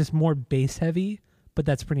 It's just more bass heavy, but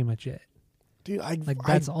that's pretty much it. Dude,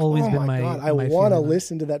 that's always been my. God, I want to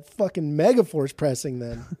listen to that fucking Megaforce pressing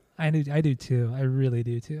then. I do too. I really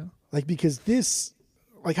do too. Like because this,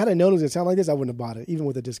 like had I known it was gonna sound like this, I wouldn't have bought it. Even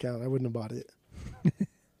with a discount, I wouldn't have bought it.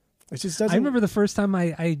 It just doesn't. I remember the first time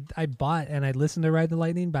I bought and I listened to Ride the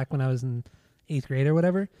Lightning back when I was in 8th grade or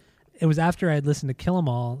whatever. It was after I'd listened to Kill 'Em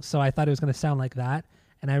All, so I thought it was going to sound like that.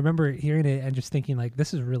 And I remember hearing it and just thinking like,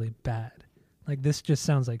 this is really bad. Like this just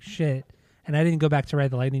sounds like shit. And I didn't go back to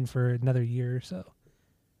Ride the Lightning for another year or so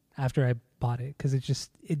after I bought it because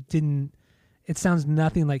it sounds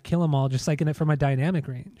nothing like Kill 'Em All, just like in it from a dynamic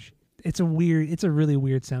range. It's a really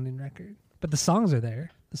weird sounding record. But the songs are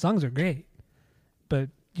there. The songs are great. But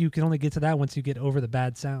you can only get to that once you get over the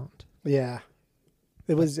bad sound. Yeah.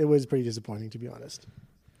 It was pretty disappointing, to be honest.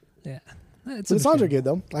 Yeah. The songs are good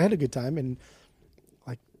though. I had a good time, and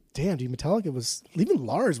like, damn, dude, Metallica even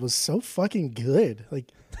Lars was so fucking good. Like,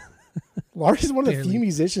 Lars is one of the few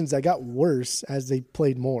musicians that got worse as they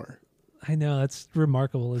played more. I know, that's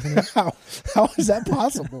remarkable, isn't it? How is that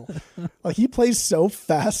possible? Like, he plays so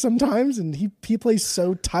fast sometimes, and he plays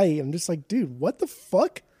so tight. I'm just like, dude, what the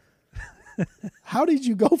fuck? How did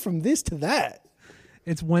you go from this to that?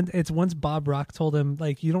 It's once Bob Rock told him,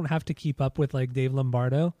 like, you don't have to keep up with like Dave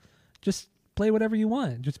Lombardo. Just play whatever you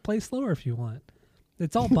want. Just play slower if you want.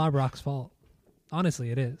 It's all Bob Rock's fault. Honestly,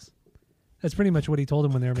 it is. That's pretty much what he told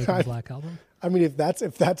him when they were making the Black Album. I mean, if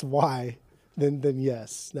that's why, then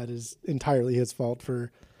yes, that is entirely his fault for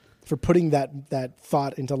putting that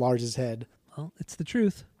thought into Lars's head. Well, it's the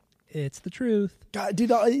truth. It's the truth. God,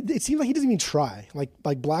 dude, it seems like he doesn't even try.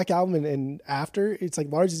 Like Black Album and after, it's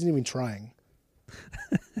like Lars isn't even trying.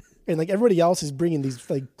 And like everybody else is bringing these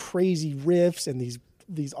like crazy riffs and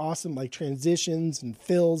these awesome like transitions and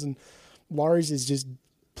fills, and Lars is just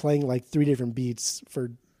playing like 3 different beats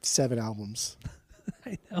for 7 albums.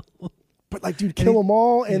 I know. But like, dude, Kill 'Em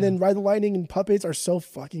All and then Ride the Lightning and Puppets are so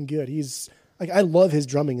fucking good. He's like, I love his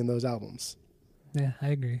drumming in those albums. Yeah, I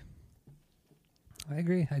agree. I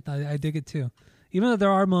agree. I dig it too. Even though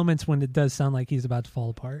there are moments when it does sound like he's about to fall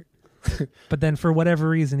apart. But then for whatever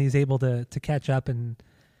reason he's able to catch up and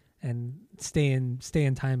stay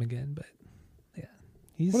in time again. But yeah.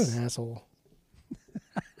 He's What an asshole.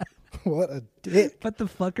 What a dick. But the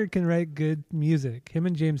fucker can write good music. Him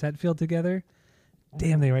and James Hetfield together,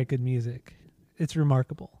 damn, they write good music. It's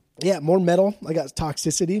remarkable. Yeah, more metal. I got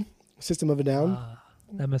Toxicity, System of a Down.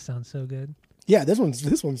 That must sound so good. Yeah, this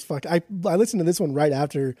one's fuck. I listened to this one right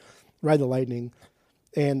after Ride the Lightning,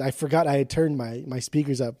 and I forgot I had turned my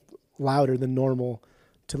speakers up louder than normal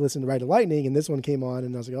to listen to Ride the Lightning, and this one came on,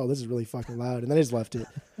 and I was like, oh, this is really fucking loud, and then I just left it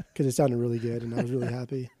because it sounded really good, and I was really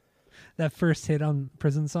happy. That first hit on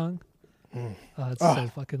Prison Song, it's so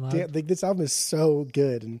fucking loud. Damn, this album is so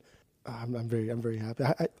good, and I'm very happy.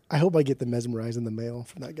 I hope I get the Mesmerize in the mail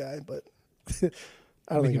from that guy, but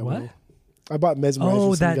I don't think I will. I bought Mesmerize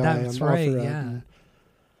from some guy that's on right, OfferUp, yeah.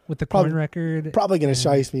 With the Korn record. Probably going to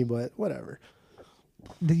shice me, but whatever.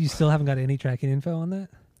 You still haven't got any tracking info on that?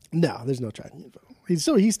 No, there's no tracking info.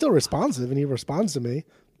 He's still responsive, and he responds to me.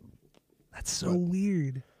 That's so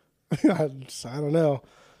weird. I don't know.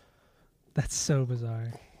 That's so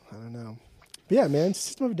bizarre. I don't know. But yeah, man,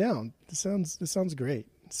 System of a Down. This sounds great.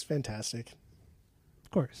 It's fantastic.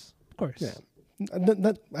 Of course. Yeah.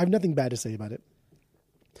 I have nothing bad to say about it.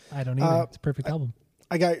 I don't either. It's a perfect album.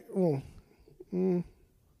 I got. I don't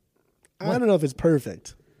know if it's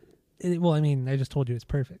perfect. Well, I mean, I just told you it's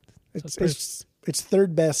perfect. So It's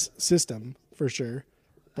third best System for sure,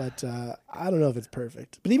 but I don't know if it's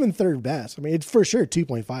perfect. But even third best, I mean, it's for sure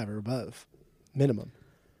 2.5 or above, minimum,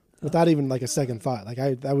 without even like a second thought. Like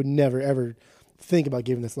I would never ever think about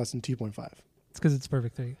giving this less than 2.5. It's because it's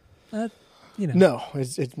perfect for you. No,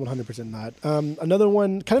 it's 100% not. Another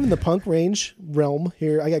one, kind of in the punk realm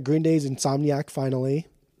here. I got Green Day's Insomniac finally.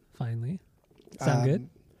 Sound good?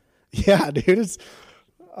 Yeah, dude. It's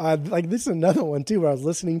like this is another one too where I was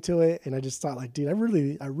listening to it and I just thought like, dude, I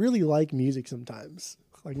really like music sometimes.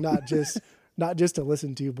 Like not just to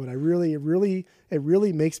listen to, but it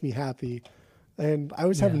really makes me happy. And I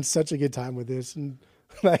was having such a good time with this, and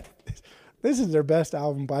like this is their best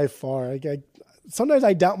album by far. Like sometimes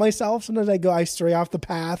I doubt myself. Sometimes I stray off the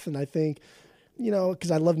path, and I think, because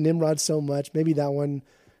I love Nimrod so much, maybe that one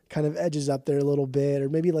kind of edges up there a little bit, or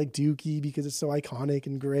maybe like Dookie because it's so iconic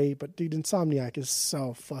and great. But dude, Insomniac is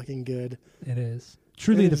so fucking good. It is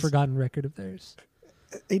truly the forgotten record of theirs.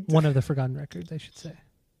 One of the forgotten records, I should say.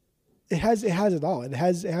 It has it all. It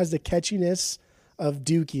has the catchiness of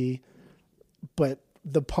Dookie, but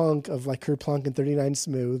the punk of like Kerplunk and 39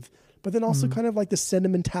 Smooth, but then also kind of like the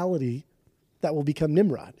sentimentality that will become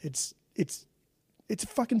Nimrod. It's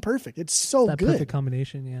fucking perfect. It's so that good. Perfect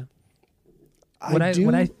combination, yeah.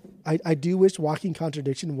 I do wish Walking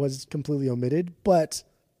Contradiction was completely omitted, but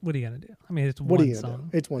what are you gonna do? I mean, it's one song.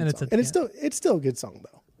 It's one song, and it's still a good song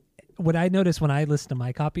though. What I noticed when I listened to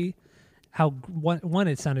my copy, how one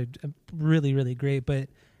it sounded really, really great, but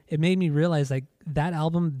it made me realize like that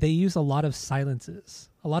album, they use a lot of silences,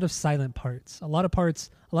 a lot of silent parts, there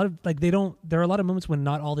are a lot of moments when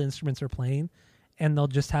not all the instruments are playing, and they'll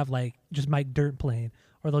just have like just Mike Dirt playing,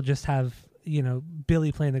 or they'll just have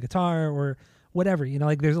Billy playing the guitar or whatever.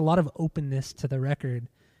 Like there's a lot of openness to the record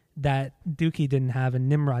that Dookie didn't have and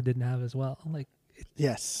Nimrod didn't have as well. Like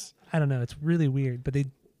yes, I don't know, it's really weird, but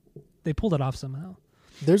they pulled it off somehow.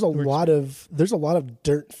 There's a lot of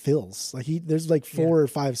Dirt fills. Like there's like 4 or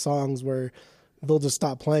 5 songs where they'll just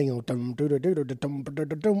stop playing and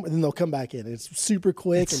then they'll come back in. It's super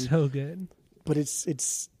quick. It's so good. But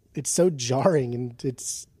it's so jarring, and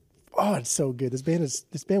it's so good. This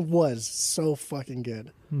band was so fucking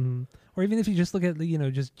good. Mm-hmm. Or even if you just look at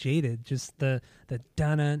just Jaded, just the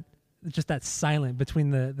dun, just that silent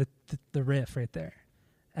between the riff right there,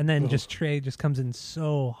 and then just Trey just comes in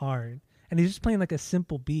so hard, and he's just playing like a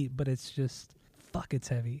simple beat, but it's just it's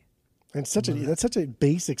heavy. And that's such a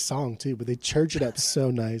basic song too, but they church it up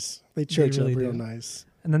so nice. They church it up real nice.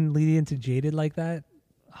 And then leading into Jaded like that,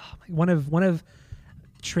 one of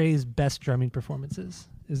Trey's best drumming performances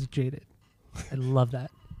is Jaded. I love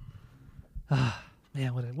that.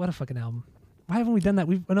 Man, what a fucking album. Why haven't we done that?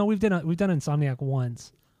 We've done Insomniac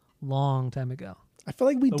once, long time ago. I feel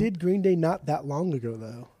like we did Green Day not that long ago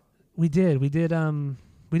though. We did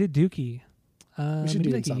Dookie. We should do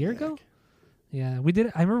like Insomniac. A year ago. Yeah, we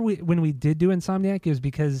did. I remember when we did do Insomniac, it was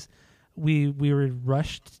because we were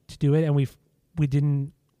rushed to do it, and we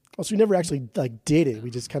didn't. Oh, so we never actually like did it.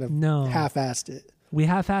 We just kind of half-assed it. We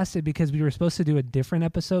half-assed it because we were supposed to do a different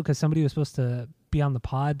episode because somebody was supposed to be on the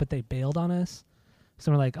pod, but they bailed on us.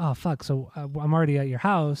 So we're like, oh fuck! So I'm already at your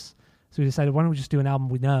house. So we decided, why don't we just do an album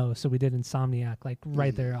we know? So we did Insomniac, like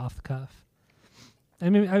right there off the cuff. I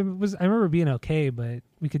mean, I remember being okay, but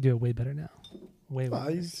we could do it way better now. Way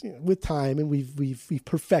better. With time, and we've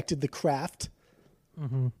perfected the craft.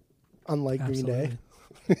 Mm-hmm. Unlike Absolutely.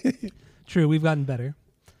 Green Day. True, we've gotten better.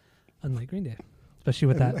 Unlike Green Day, especially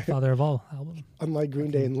with that Father of All album. Unlike Green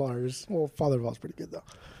Day and Lars. Well, Father of All's pretty good though.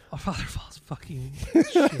 Oh, Father of All's fucking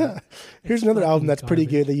shit. Here's another album that's pretty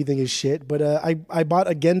good that you think is shit, but I bought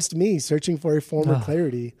Against Me, Searching for a Former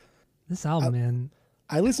Clarity. This album, man.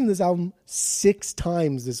 I listened to this album 6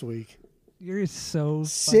 times this week. You're so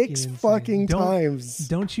 6 fucking insane. times.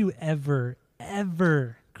 Don't you ever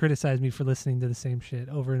criticize me for listening to the same shit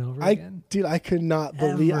over and over again. Dude, I could not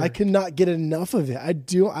believe I could not get enough of it. I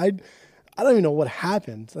don't even know what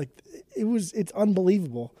happened. Like it's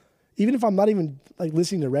unbelievable. Even if I'm not even like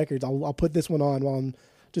listening to records, I'll put this one on while I'm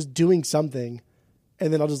just doing something,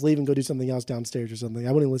 and then I'll just leave and go do something else downstairs or something.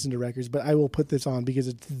 I wouldn't listen to records, but I will put this on because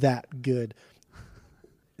it's that good.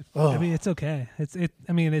 I mean, it's okay. It's a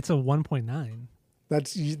 1.9.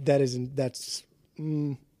 That's. It's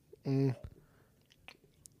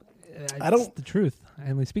the truth. I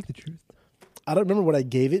only speak the truth. I don't remember what I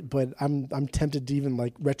gave it, but I'm tempted to even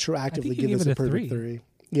like retroactively give this a perfect 3.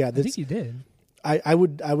 Yeah, I think you did. I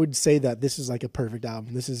would say that this is like a perfect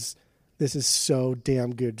album. This is so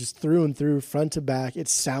damn good, just through and through, front to back. It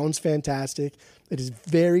sounds fantastic. It is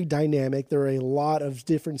very dynamic. There are a lot of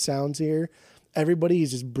different sounds here. Everybody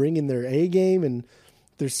is just bringing their A game, and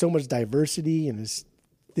there's so much diversity. And this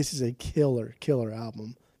is a killer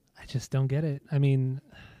album. I just don't get it. I mean,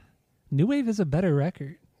 New Wave is a better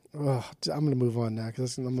record. Oh, I'm gonna move on now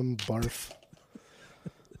because I'm gonna barf.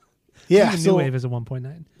 Yeah, New Wave is a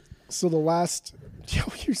 1.9. So the last,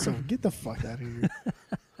 you're so get the fuck out of here,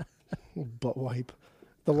 butt wipe.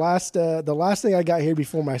 The last thing I got here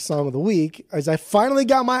before my song of the week is I finally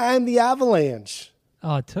got my I'm the Avalanche.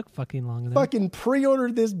 Oh, it took fucking long enough. Fucking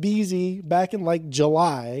pre-ordered this Beezy back in like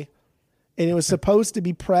July, and it was supposed to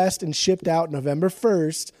be pressed and shipped out November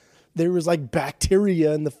 1st. There was like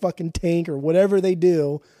bacteria in the fucking tank or whatever they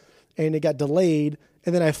do, and it got delayed.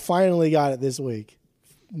 And then I finally got it this week,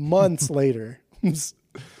 months later.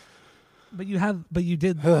 But you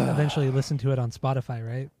did eventually listen to it on Spotify,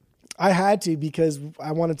 right? I had to because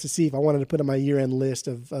I wanted to see if I wanted to put on my year-end list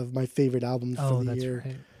of my favorite albums for the year.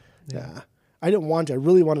 Right. Yeah. I didn't want to. I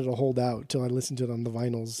really wanted to hold out till I listened to it on the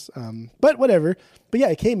vinyls. But whatever. But yeah,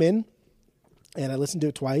 it came in, and I listened to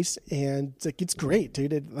it twice, and it's great,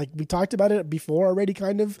 dude. Like we talked about it before already,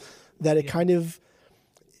 kind of. That it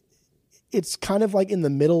it's kind of like in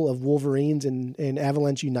the middle of Wolverines and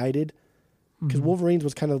Avalanche United, because Wolverines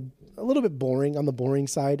was kind of a little bit boring on the boring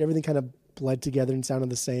side. Everything kind of bled together and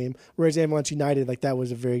sounded the same. Whereas Avalanche United, like that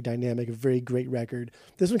was a very dynamic, a very great record.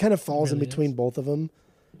 This one kind of falls in between both of them.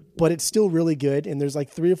 But it's still really good, and there's like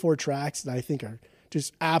 3 or 4 tracks that I think are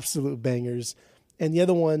just absolute bangers. And the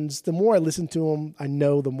other ones, the more I listen to them, I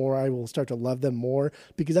know the more I will start to love them more,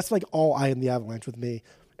 because that's like all I Am the Avalanche with me.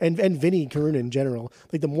 And Vinny Karuna in general.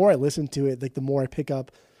 Like the more I listen to it, like the more I pick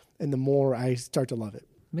up and the more I start to love it.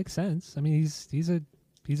 Makes sense. I mean, he's a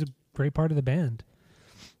great part of the band.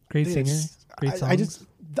 Great singer, great songs.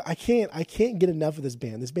 I can't get enough of this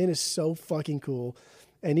band. This band is so fucking cool.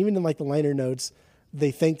 And even in like the liner notes, they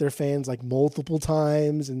thank their fans like multiple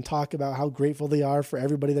times and talk about how grateful they are for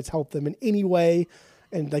everybody that's helped them in any way.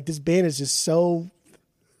 And like this band is just so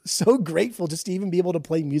grateful just to even be able to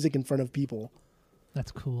play music in front of people.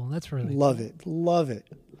 That's cool. That's really love cool. it. Love it.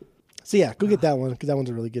 So yeah, go get that one because that one's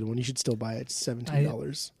a really good one. You should still buy it. It's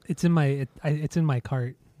 $17. It's in my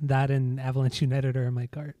cart. That and Avalanche United are in my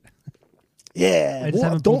cart. Yeah.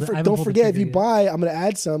 Well, don't forget if you buy, I'm going to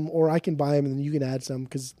add some, or I can buy them and then you can add some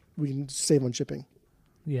because we can save on shipping.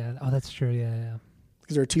 Yeah. Oh, that's true. Yeah.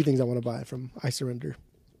 Because there are 2 things I want to buy from I Surrender.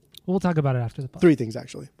 We'll talk about it after the podcast. 3 things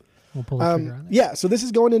actually. We'll pull the trigger on it. Yeah. So this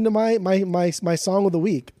is going into my song of the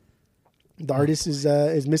week. The artist is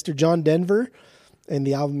Mr. John Denver, and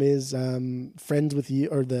the album is Friends with You,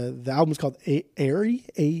 or the album is called Airy,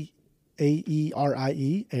 Aerie,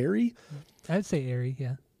 Airy. I'd say Airy,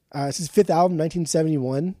 yeah. It's his 5th album,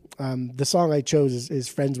 1971. The song I chose is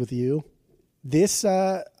Friends with You. This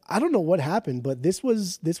I don't know what happened, but this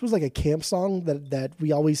was like a camp song that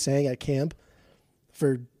we always sang at camp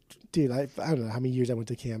for, dude, I don't know how many years I went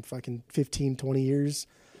to camp, fucking 15, 20 years.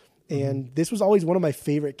 And this was always one of my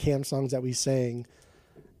favorite camp songs that we sang.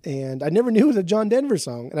 And I never knew it was a John Denver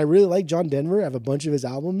song. And I really like John Denver. I have a bunch of his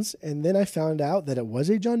albums. And then I found out that it was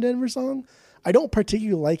a John Denver song. I don't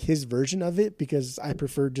particularly like his version of it because I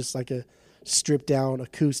prefer just like a stripped down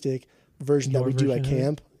acoustic version that we do at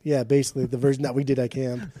camp. Yeah, basically the version that we did at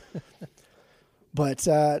camp. But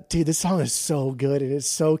dude, this song is so good and it's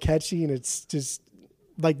so catchy and it's just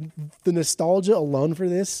like the nostalgia alone for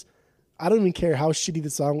this, I don't even care how shitty the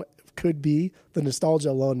song could be. The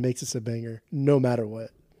nostalgia alone makes this a banger, no matter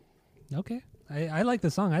what. Okay. I like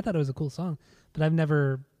the song. I thought it was a cool song, but I've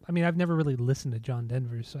never really listened to John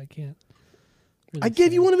Denver, so I can't. Really I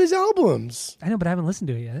gave you one of his albums. I know, but I haven't listened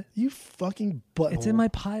to it yet. You fucking butthole. It's in my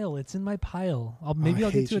pile. Maybe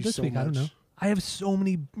I'll get to it this week. I don't know. I have so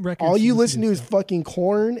many records. All you listen to is fucking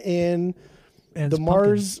Korn and the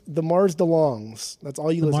Mars DeLongs. That's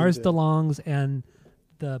all you listen to. The Mars DeLongs and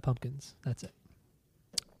the Pumpkins. That's it.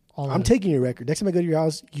 I'm taking your record. Next time I go to your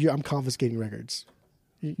house, I'm confiscating records.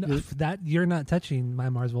 You're not touching my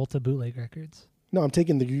Mars Volta bootleg records. No, I'm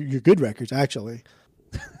taking your good records, actually.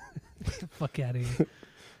 Fuck out of here.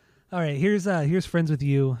 All right, here's Friends with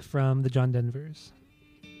You from the John Denvers.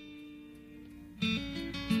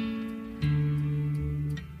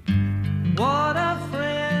 What a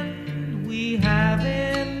friend we have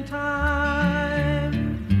in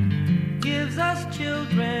time, gives us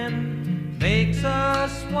children, makes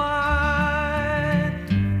us wise,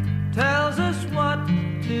 tells us what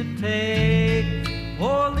to take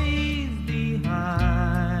or leave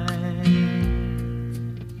behind.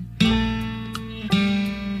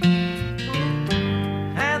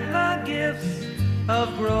 And the gifts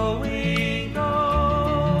of growing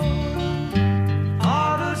old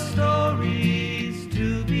are the stories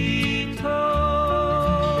to be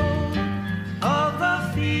told of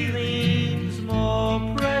the feelings more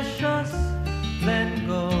precious than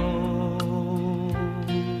gold.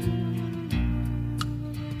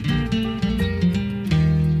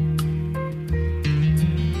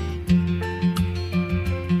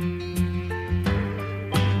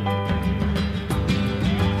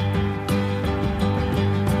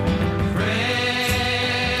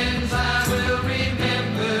 Friends, I will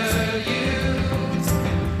remember you,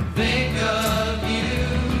 think of you,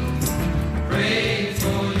 pray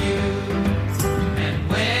for you, and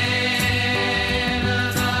when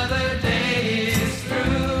another day is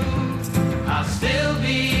through, I'll still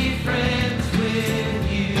be friends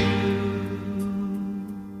with you.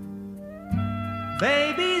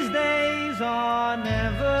 Baby's days are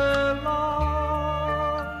never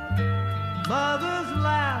long. Mother's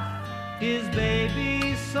laugh is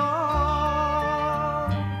baby's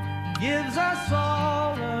song. Gives us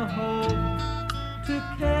all a hope to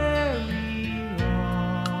carry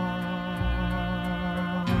on.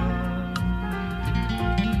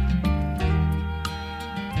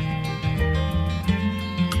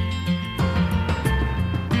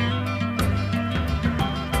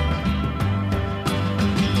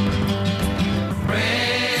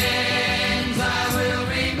 Friends, I will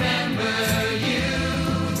remember you,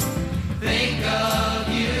 think of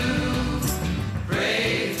you,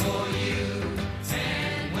 pray for you,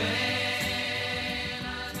 and when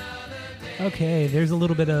another day. Okay, there's a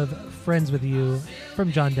little bit of Friends with You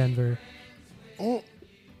from John Denver.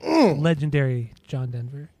 Legendary John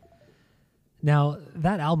Denver. Now,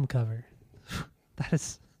 that album cover, that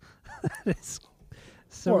is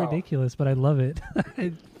so Wow. ridiculous, but I love it.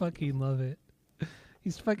 I fucking love it.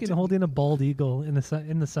 He's fucking holding a bald eagle in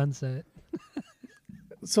the sunset.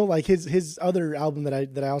 So like his other album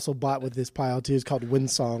that I also bought with this pile too is called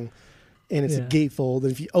Windsong, and it's a Yeah. gatefold.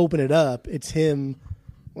 And if you open it up, it's him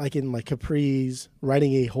like in like capris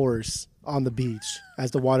riding a horse on the beach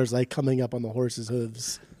as the water's like coming up on the horse's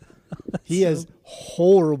hooves. He has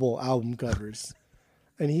horrible album covers,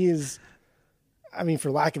 and he is, I mean,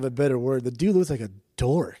 for lack of a better word, the dude looks like a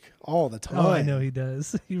dork all the time. Oh, I know he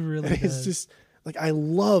does. He really And does. it's just like I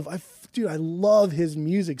love his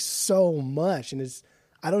music so much, and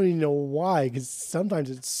I don't even know why, because sometimes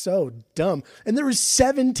it's so dumb. And there were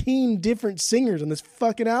 17 different singers on this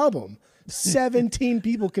fucking album. 17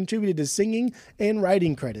 people contributed to singing and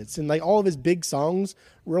writing credits, and like all of his big songs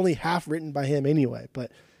were only half written by him anyway.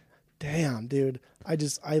 But damn, dude, I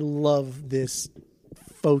love this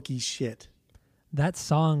folky shit. That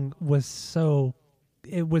song was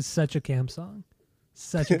such a camp song.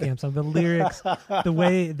 Such a camp song. The lyrics, the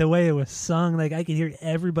way it was sung, like I could hear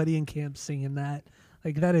everybody in camp singing that.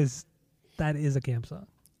 Like that is a camp song.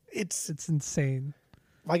 It's insane.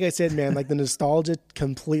 like I said, man, like the nostalgia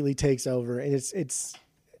completely takes over, and it's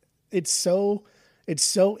so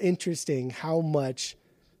interesting how much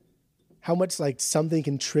like something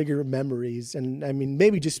can trigger memories. And I mean,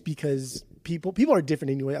 maybe just because people are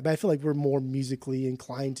different anyway, but I feel like we're more musically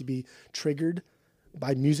inclined to be triggered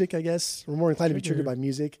by music. I guess we're more inclined to be triggered by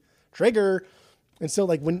music. And so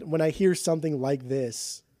like when I hear something like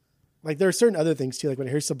this, like there are certain other things too. Like when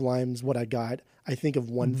I hear Sublime's What I Got, I think of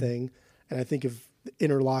one thing, and I think of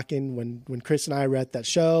Interlocking when Chris and I were at that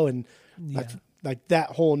show, and Like that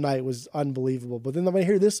whole night was unbelievable. But then when I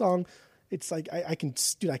hear this song, it's like I can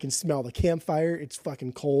smell the campfire. It's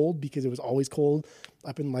fucking cold because it was always cold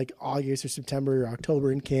up in like August or September or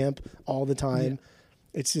October in camp all the time. Yeah.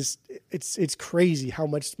 It's just it's crazy how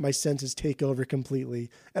much my senses take over completely.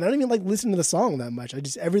 And I don't even like listen to the song that much.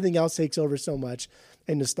 Everything else takes over so much.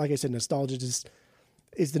 And just like I said, nostalgia just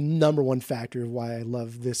is the number one factor of why I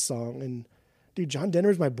love this song. And dude, John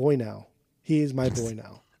Denver's my boy now. He is my boy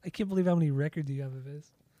now. I can't believe how many records you have of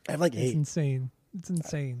his. I have like 8. It's insane. It's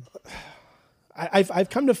insane. I've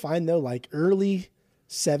come to find though, like early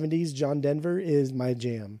 70s John Denver is my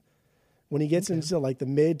jam. When he gets into like the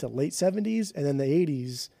mid to late 70s and then the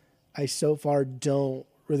 80s, I so far don't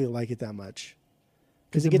really like it that much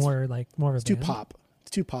because it gets more of a it's too pop.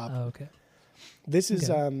 It's too pop. Oh, okay. This is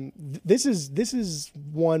this is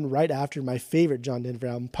one right after my favorite John Denver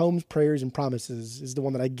album, Poems, Prayers, and Promises, is the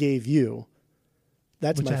one that I gave you.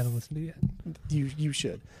 Which I haven't listened to yet. You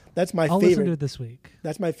should. That's my favorite. I'll listen to it this week.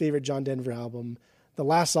 That's my favorite John Denver album. The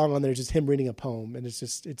last song on there is just him reading a poem, and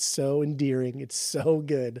it's so endearing. It's so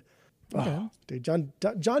good. Okay. Oh, dude,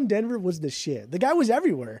 John Denver was the shit. The guy was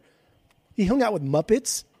everywhere. He hung out with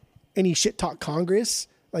Muppets, and he shit talked Congress.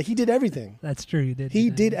 Like he did everything. That's true. He did. He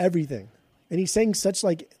did everything, and he sang such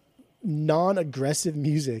like non-aggressive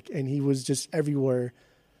music, and he was just everywhere,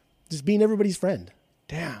 just being everybody's friend.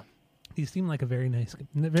 Damn. He seemed like a very nice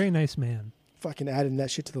man. Fucking adding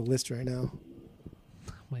that shit to the list right now.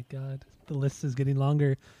 Oh my God. The list is getting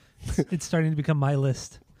longer. It's starting to become my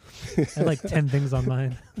list. I have like 10 things on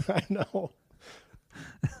mine. I know.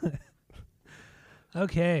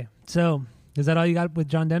 Okay. So is that all you got with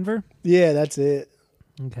John Denver? Yeah, that's it.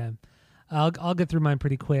 Okay. I'll get through mine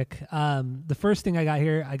pretty quick. The first thing I got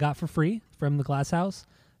here, I got for free from the Glass House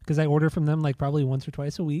because I order from them like probably once or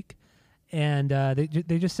twice a week. And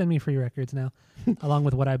they just send me free records now, along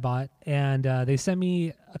with what I bought. And they sent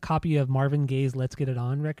me a copy of Marvin Gaye's "Let's Get It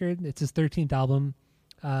On" record. It's his 13th album.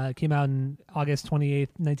 It came out on August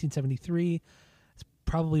 28th, 1973. It's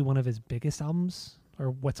probably one of his biggest albums,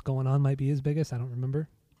 or "What's Going On" might be his biggest. I don't remember.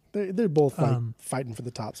 They're both fighting for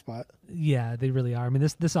the top spot. Yeah, they really are. I mean,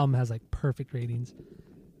 this album has like perfect ratings.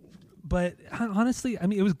 But honestly, I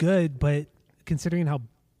mean, it was good. But considering how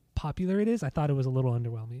popular it is, I thought it was a little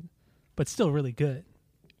underwhelming. But still really good.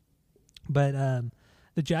 But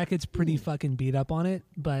the jacket's pretty fucking beat up on it.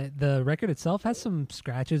 But the record itself has some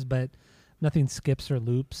scratches, but nothing skips or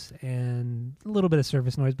loops, and a little bit of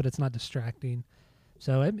surface noise, but it's not distracting.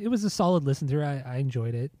 So it was a solid listen through. I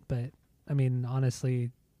enjoyed it. But, I mean,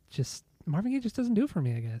 honestly, just Marvin Gaye just doesn't do it for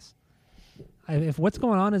me, I guess. If What's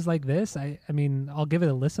Going On is like this, I mean, I'll give it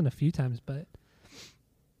a listen a few times, but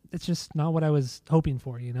it's just not what I was hoping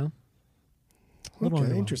for, you know?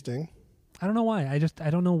 Okay, interesting. I don't know why. I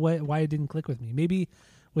don't know why it didn't click with me. Maybe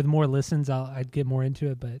with more listens, I'd get more into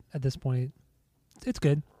it. But at this point, it's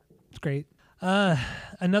good. It's great.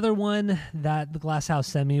 Another one that the Glass House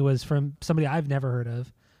sent me was from somebody I've never heard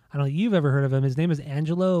of. I don't know if you've ever heard of him. His name is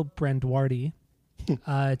Angelo Branduardi.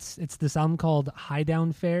 It's this album called High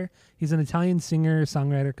Down Fair. He's an Italian singer,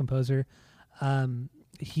 songwriter, composer.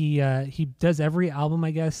 He does every album, I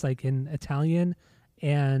guess, like in Italian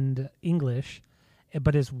and English.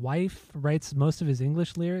 But his wife writes most of his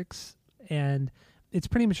English lyrics, and it's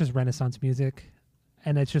pretty much just Renaissance music,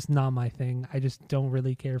 and it's just not my thing. I just don't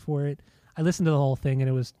really care for it. I listened to the whole thing, and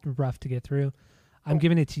it was rough to get through. I'm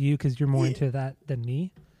giving it to you because you're more into that than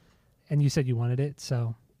me, and you said you wanted it,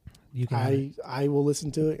 so you can. I will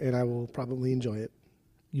listen to it, and I will probably enjoy it.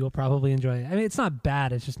 You will probably enjoy it. I mean, it's not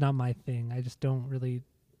bad. It's just not my thing. I just don't really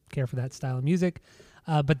care for that style of music.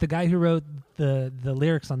 But the guy who wrote the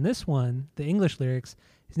lyrics on this one, the English lyrics,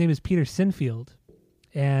 his name is Peter Sinfield,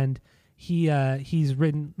 and he's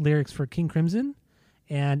written lyrics for King Crimson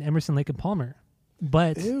and Emerson, Lake and Palmer.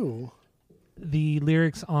 But the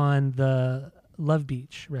lyrics on the Love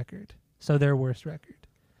Beach record, so their worst record,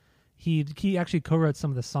 he actually co-wrote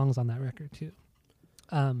some of the songs on that record too.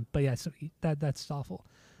 But yeah, so that's awful.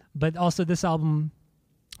 But also this album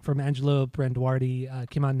from Angelo Branduardi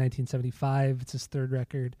came out in 1975. It's his third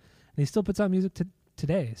record, and he still puts out music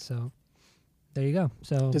today. So there you go.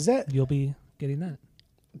 So you'll be getting that.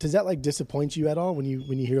 Does that like disappoint you at all when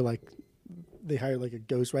you hear like they hire like a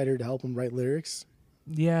ghostwriter to help them write lyrics?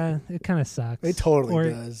 Yeah, it kind of sucks. It totally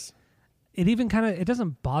does. It even it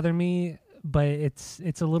doesn't bother me, but it's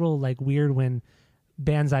a little like weird when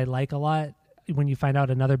bands I like a lot, when you find out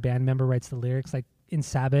another band member writes the lyrics. Like in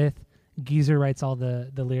Sabbath, Geezer writes all the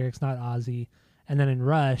lyrics, not Ozzy. And then in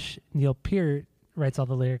Rush, Neil Peart writes all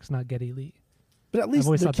the lyrics, not Geddy Lee. But at least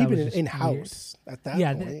they're keeping it in-house at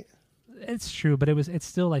that point. It's true, but it's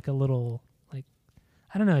still like a little, like,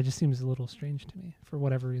 I don't know. It just seems a little strange to me for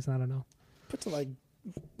whatever reason. I don't know. But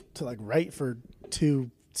to write for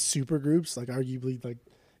two super groups, like arguably like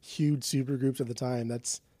huge super groups at the time,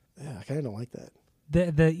 I kind of don't like that.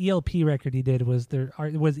 The ELP record he did was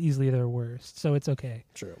easily their worst, so it's okay.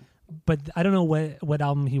 True. But I don't know what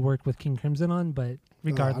album he worked with King Crimson on, but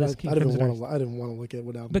regardless, I didn't want to look at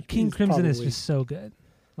what album. But King Crimson is just so good.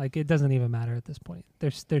 Like, it doesn't even matter at this point.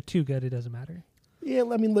 They're too good. It doesn't matter. Yeah,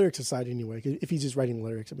 I mean, lyrics aside anyway. If he's just writing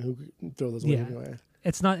lyrics, I mean, who can throw those away anyway?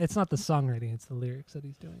 It's not the songwriting, it's the lyrics that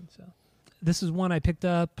he's doing. So this is one I picked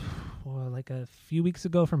up like a few weeks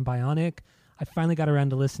ago from Bionic. I finally got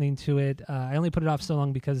around to listening to it. I only put it off so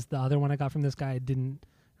long because the other one I got from this guy I didn't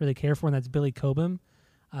really care for, and that's Billy Cobham.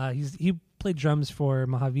 He played drums for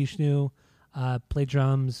Mahavishnu, played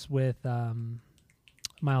drums with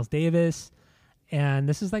Miles Davis, and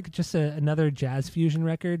this is like just another jazz fusion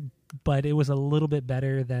record, but it was a little bit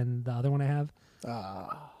better than the other one I have.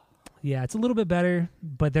 Yeah, it's a little bit better,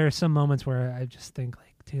 but there are some moments where I just think,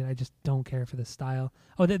 like, dude, I just don't care for this style.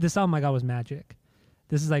 Oh, this album I got was Magic.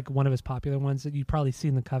 This is like one of his popular ones that you've probably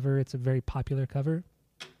seen the cover. It's a very popular cover.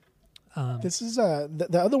 This is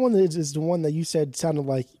the other one is the one that you said sounded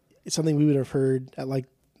like something we would have heard at like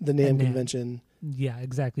the NAMM convention. Yeah,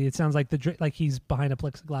 exactly. It sounds like like he's behind a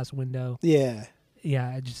plexiglass window. Yeah.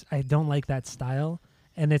 Yeah, I don't like that style.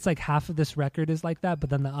 And it's like half of this record is like that, but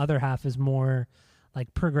then the other half is more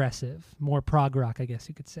like progressive, more prog rock, I guess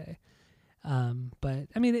you could say. But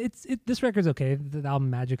I mean, this record's okay. The album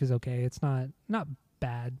Magic is okay. It's not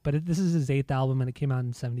bad, but this is his 8th album and it came out in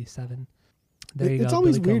 1977. There you go. It's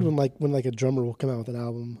always weird when a drummer will come out with an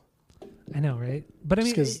album. I know, right? But I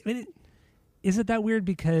mean, is it that weird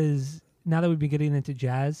because now that we've been getting into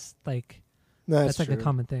jazz, like that's like a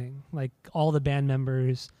common thing. Like all the band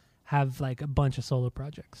members have like a bunch of solo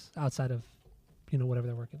projects outside of, whatever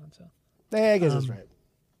they're working on. So I guess that's right.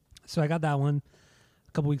 So I got that one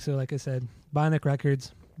a couple weeks ago. Like I said, Bionic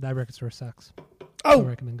Records. That record store sucks. Oh, I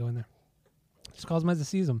recommend going there. Just calls them as to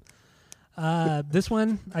seize them. This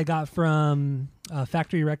one I got from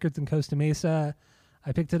Factory Records in Costa Mesa.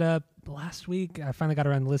 I picked it up last week. I finally got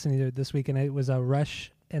around to listening to it this week, and it was a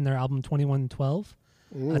Rush and their album 2112.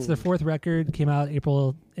 That's their 4th record. Came out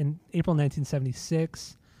April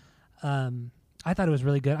 1976. I thought it was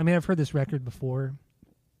really good. I mean, I've heard this record before.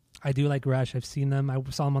 I do like Rush. I've seen them. I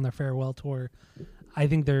saw them on their farewell tour. I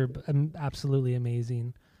think they're absolutely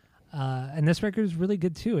amazing. And this record is really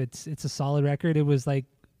good too. It's a solid record. It was like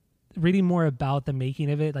reading more about the making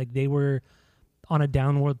of it. Like they were on a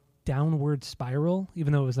downward spiral,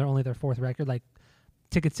 even though it was only their 4th record. Like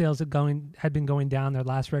ticket sales had been going down. Their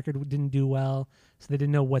last record didn't do well, so they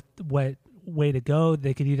didn't know what way to go.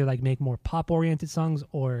 They could either like make more pop oriented songs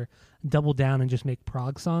or double down and just make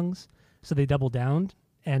prog songs. So they doubled down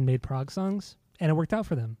and made prog songs, and it worked out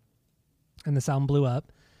for them. And this album blew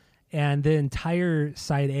up. And the entire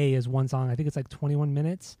side A is one song. I think it's like 21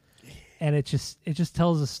 minutes, and it just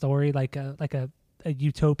tells a story like a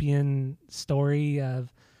utopian story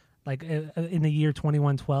of like in the year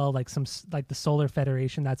 2112, like the Solar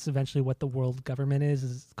Federation. That's eventually what the world government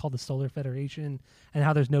is called the Solar Federation, and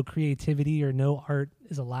how there's no creativity or no art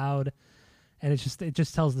is allowed. And it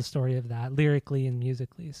just tells the story of that lyrically and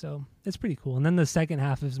musically. So it's pretty cool. And then the second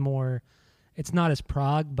half is more, it's not as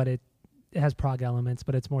prog, but it has prog elements,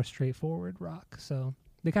 but it's more straightforward rock. So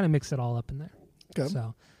they kind of mix it all up in there. Okay.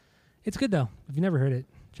 So it's good though. If you've never heard it,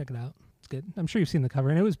 check it out. It's good. I'm sure you've seen the cover,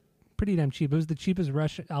 and it was pretty damn cheap. It was the cheapest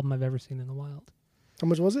Rush album I've ever seen in the wild. How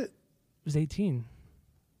much was it? It was 18.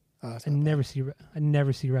 I never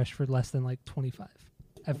see Rush for less than like 25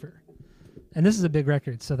 ever. And this is a big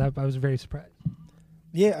record, so that I was very surprised.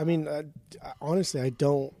 Yeah, I mean, honestly, I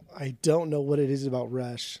don't know what it is about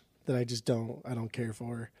Rush that I don't care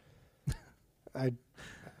for. I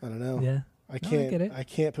don't know. Yeah, I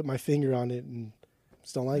can't put my finger on it, and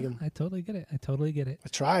just don't like him. I totally get it. I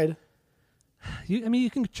tried. You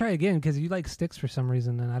can try again because you like Styx for some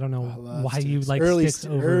reason, and I don't know why Styx. you like Styx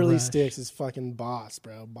over early Rush. Styx is fucking boss,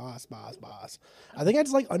 bro. Boss. I think I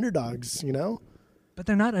just like underdogs, But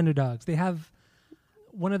they're not underdogs. They have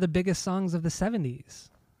one of the biggest songs of the 70s,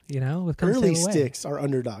 with Come Early Sail Away. Styx are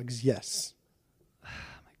underdogs, yes. Oh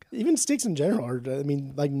my God. Even Styx in general are, I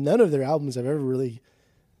mean, like none of their albums have ever really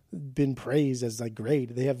been praised as like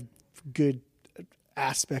great. They have good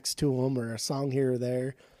aspects to them or a song here or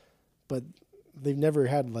there, but they've never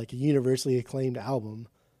had like a universally acclaimed album.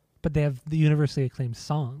 But they have the universally acclaimed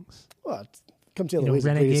songs. Well, Come Sail Away is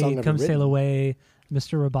the greatest Renegade, song ever Come written. Sail Away,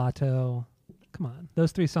 Mr. Roboto. Come on.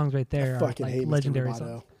 Those 3 songs right there I are fucking like hate legendary Mr. Roboto.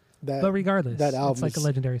 songs. But regardless, that album it's like a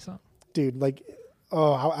legendary song. Dude, like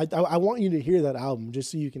Oh, I want you to hear that album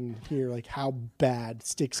just so you can hear like how bad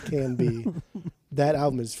Styx can be. That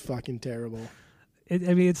album is fucking terrible.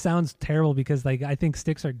 It sounds terrible because like I think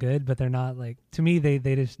Styx are good, but they're not like, to me they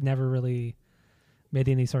just never really made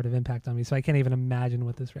any sort of impact on me. So I can't even imagine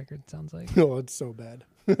what this record sounds like. Oh, it's so bad.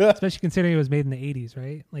 Especially considering it was made in the 80s,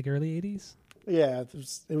 right? Like early 80s. Yeah,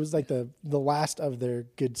 it was like the last of their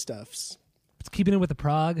good stuffs. It's keeping it with the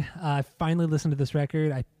prog. I finally listened to this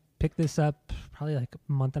record. I picked this up probably like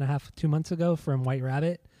a month and a half, 2 months ago from White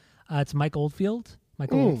Rabbit. It's Mike Oldfield,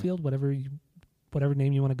 Oldfield, whatever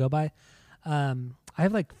name you want to go by. I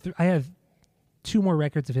have I have 2 more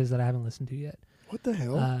records of his that I haven't listened to yet. What the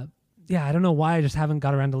hell? Yeah, I don't know why. I just haven't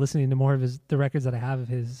got around to listening to more of the records that I have of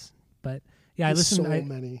his. But yeah, I listened. So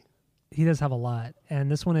many. He does have a lot,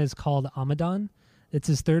 and this one is called Amadon. It's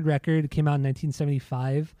his 3rd record. It came out in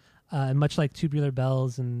 1975. And much like Tubular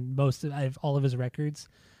Bells and all of his records,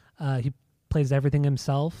 he plays everything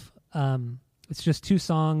himself. It's just 2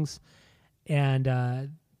 songs, and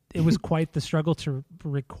it was quite the struggle to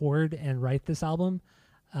record and write this album.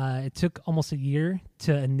 It took almost a year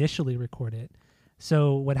to initially record it.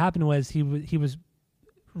 So what happened was he was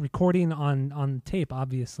recording on tape,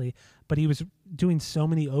 obviously, but he was doing so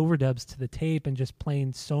many overdubs to the tape and just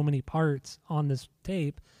playing so many parts on this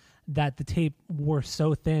tape that the tape wore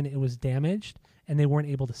so thin it was damaged and they weren't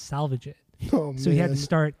able to salvage it. Oh, so he had to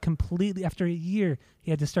start completely, after a year,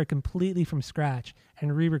 he had to start completely from scratch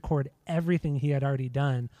and re-record everything he had already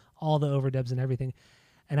done, all the overdubs and everything.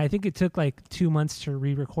 And I think it took like 2 months to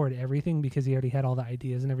re-record everything because he already had all the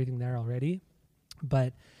ideas and everything there already.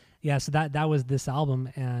 But yeah, so that was this album.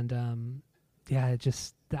 And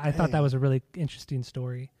I thought that was a really interesting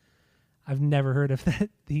story. I've never heard of that.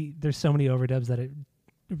 There's so many overdubs that it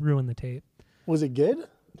ruined the tape. Was it good?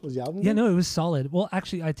 Was the album good? Yeah, no, it was solid. Well,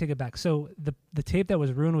 actually, I take it back. So the tape that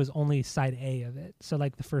was ruined was only side A of it. So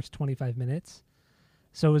like the first 25 minutes.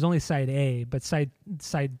 So it was only side A, but side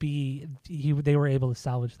B, they were able to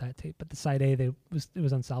salvage that tape. But the side A, it was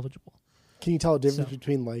unsalvageable. Can you tell a difference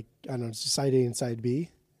between like, I don't know, side A and side B?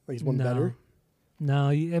 Like is one better? No,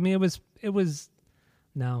 I mean it was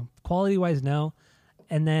no, quality wise, no.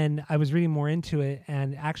 And then I was reading more into it,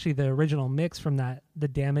 and actually the original mix from the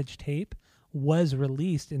damaged tape was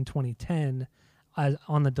released in 2010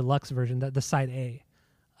 on the deluxe version. The side A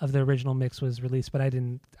of the original mix was released, but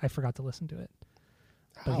I forgot to listen to it.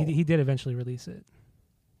 But he did eventually release it.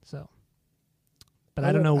 So, but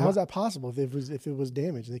I don't know. How's that possible? If it was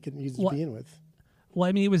damaged, they couldn't use it to begin with. Well,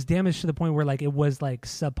 I mean, it was damaged to the point where like it was like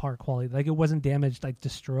subpar quality. Like it wasn't damaged, like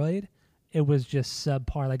destroyed. It was just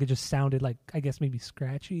subpar. Like it just sounded like, I guess maybe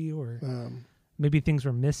scratchy or maybe things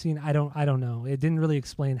were missing. I don't know. It didn't really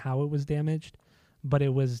explain how it was damaged, but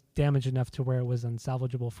it was damaged enough to where it was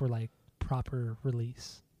unsalvageable for like proper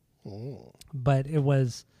release. Oh. But it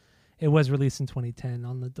was released in 2010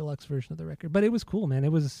 on the deluxe version of the record. But it was cool, man.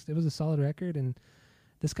 It was a solid record, and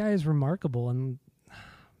this guy is remarkable. And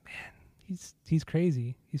man, he's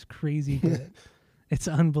crazy. He's crazy good. It's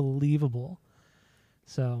unbelievable.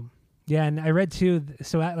 So. Yeah, and I read too.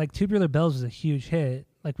 So, like Tubular Bells was a huge hit,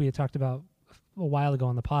 like we had talked about a while ago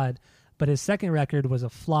on the pod. But his second record was a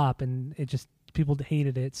flop, and people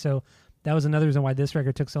hated it. So that was another reason why this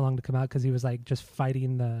record took so long to come out, because he was like just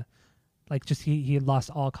fighting he had lost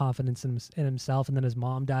all confidence in himself, and then his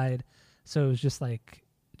mom died. So it was just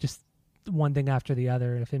one thing after the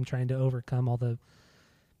other of him trying to overcome all the,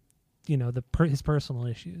 his personal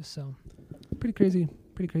issues. So pretty crazy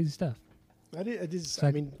stuff.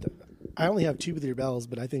 I only have Tubular Bells,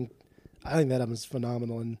 but I think that album is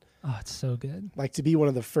phenomenal, and it's so good. Like to be one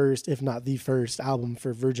of the first, if not the first, album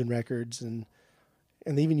for Virgin Records, and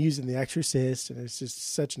they even used it in The Exorcist, and it's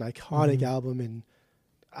just such an iconic album. And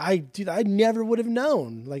I never would have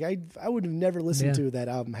known. Like I would have never listened to that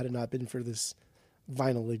album had it not been for this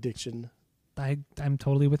vinyl addiction. I'm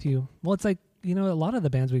totally with you. Well, it's like a lot of the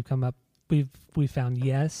bands we've found.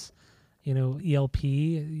 Yes. ELP,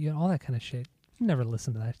 all that kind of shit. You never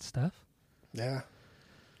listen to that stuff. Yeah.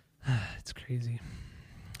 It's crazy.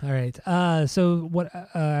 All right. So what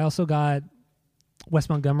I also got West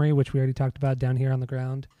Montgomery, which we already talked about, Down Here on the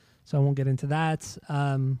Ground. So I won't get into that.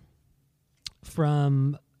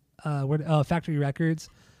 From Factory Records,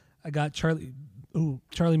 I got Charles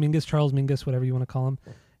Mingus, whatever you want to call him.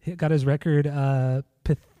 He got his record,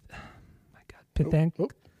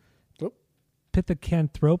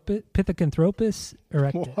 Pithecanthropus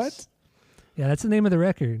erectus. What? Yeah, that's the name of the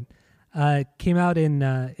record. Came out in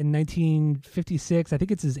 1956. I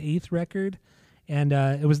think it's his 8th record, and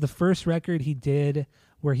it was the first record he did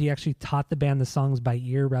where he actually taught the band the songs by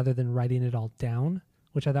ear rather than writing it all down,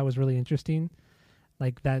 which I thought was really interesting.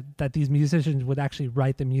 like that these musicians would actually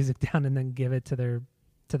write the music down and then give it to their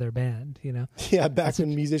band, you know. Yeah, back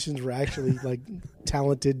when musicians were actually like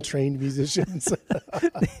talented, trained musicians.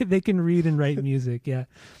 They can read and write music, yeah.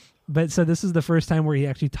 But so this is the first time where he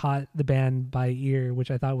actually taught the band by ear, which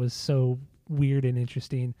I thought was so weird and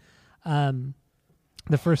interesting.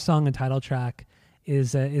 The first song and title track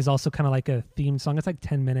is also kind of like a theme song. It's like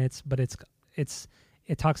 10 minutes, but it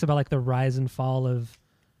talks about like the rise and fall of,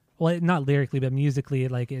 well, not lyrically, but musically,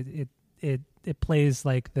 like it plays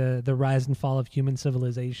like the rise and fall of human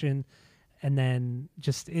civilization. And then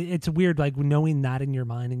just it's weird, like knowing that in your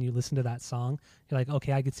mind, and you listen to that song, you're like,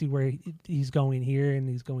 okay, I can see where he's going here and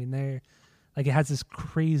he's going there. Like it has this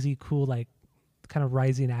crazy cool, like kind of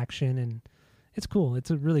rising action, and it's cool. It's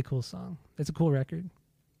a really cool song. It's a cool record.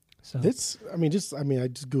 So I just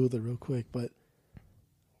Googled it real quick, but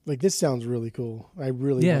like this sounds really cool. I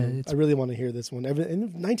really want to hear this one. In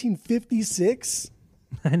 1956.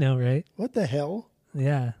 I know, right? What the hell?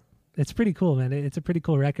 Yeah, it's pretty cool, man. It's a pretty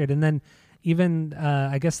cool record. And then even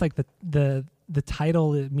I guess like the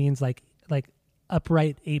title, it means like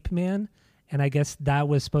upright ape man, and I guess that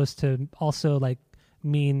was supposed to also like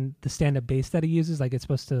mean the stand-up bass that he uses. Like it's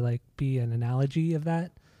supposed to like be an analogy of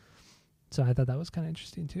that. So I thought that was kind of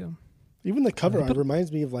interesting too. Even the cover art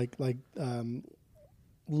reminds me of like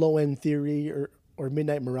Low End Theory or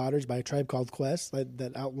Midnight Marauders by A Tribe Called Quest,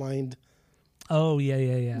 that outlined. Oh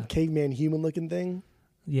yeah. Caveman human looking thing.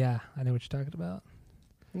 Yeah, I know what you're talking about.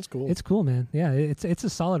 That's cool. It's cool, man. Yeah, it's a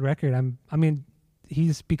solid record. I mean,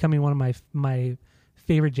 he's becoming one of my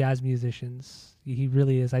favorite jazz musicians. He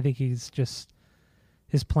really is. I think he's just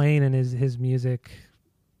his playing and his music.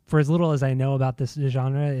 For as little as I know about this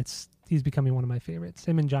genre, he's becoming one of my favorites.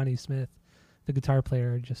 Him and Johnny Smith, the guitar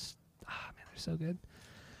player, are just man, they're so good.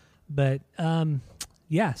 But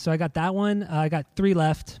yeah, so I got that one. I got 3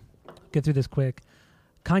 left. Get through this quick.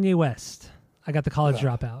 Kanye West. I got The College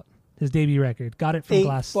Dropout, his debut record. Got it from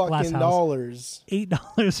Glass House.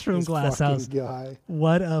 $8 from Glass House. Guy.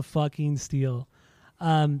 What a fucking steal.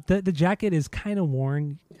 The jacket is kind of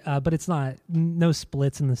worn, but it's not. No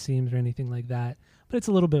splits in the seams or anything like that. But it's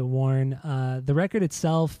a little bit worn. The record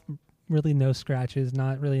itself, really no scratches,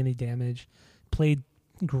 not really any damage. Played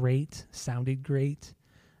great, sounded great.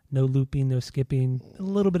 No looping, no skipping. A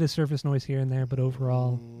little bit of surface noise here and there, but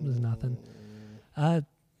overall, it was nothing.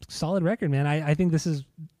 Solid record, man. I think this is.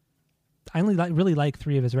 I only really like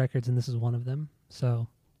 3 of his records, and this is one of them. So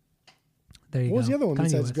there you go. What was the other one Kanye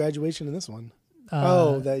besides West. Graduation in this one?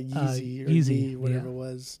 That Yeezy or Yeezy, whatever it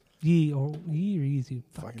was. Yee or Yeezy.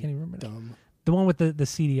 Fuck, I can't even remember. Dumb. The one with the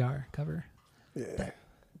CDR cover. Yeah.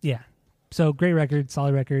 Yeah. So great record,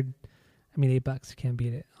 solid record. I mean, $8, you can't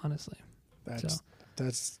beat it, honestly. That's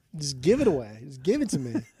just give it away. Just give it to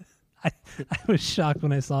me. I was shocked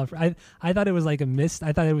when I saw it. I thought it was like a miss.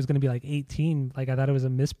 I thought it was going to be like 18. Like I thought it was a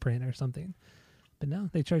misprint or something. But no,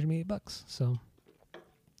 they charged me $8. So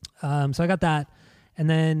I got that. And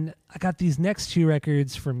then I got these next 2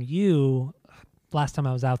 records from you last time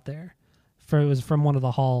I was out there. It was from one of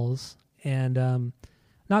the halls. And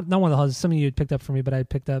not one of the halls. Some of you had picked up for me, but I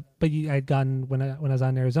had gotten when I was out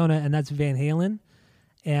in Arizona, and that's Van Halen.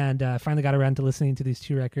 And I finally got around to listening to these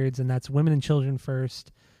 2 records, and that's Women and Children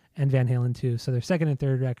first and Van Halen 2. So their second and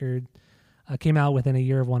third record came out within a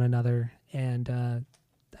year of one another. And I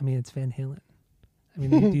mean, it's Van Halen. I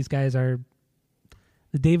mean, these guys are.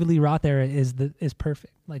 The David Lee Roth era is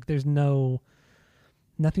perfect. Like there's nothing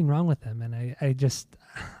wrong with them, and I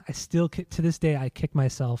still to this day I kick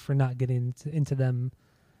myself for not getting into them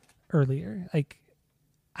earlier. Like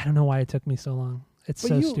I don't know why it took me so long. It's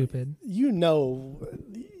stupid. You know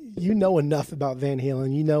enough about Van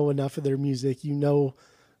Halen. You know enough of their music. You know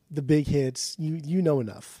the big hits. You know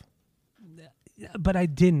enough. But I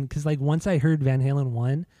didn't, because like once I heard Van Halen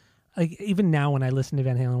 1, like even now when I listen to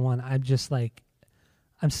Van Halen 1,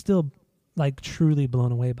 I'm still like truly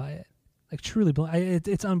blown away by it. Like truly blown.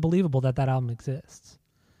 It's unbelievable that album exists.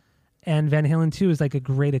 And Van Halen 2 is like a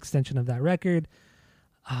great extension of that record.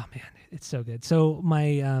 Oh man, it's so good. So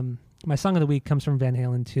my song of the week comes from Van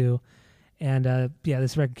Halen 2. And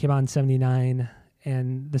this record came out in 1979,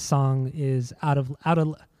 and the song is Out of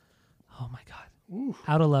oh my God. Ooh.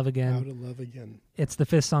 Out of Love Again. Out of Love Again. It's the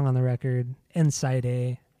 5th song on the record, Inside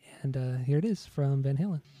A. And here it is from Van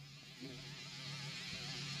Halen.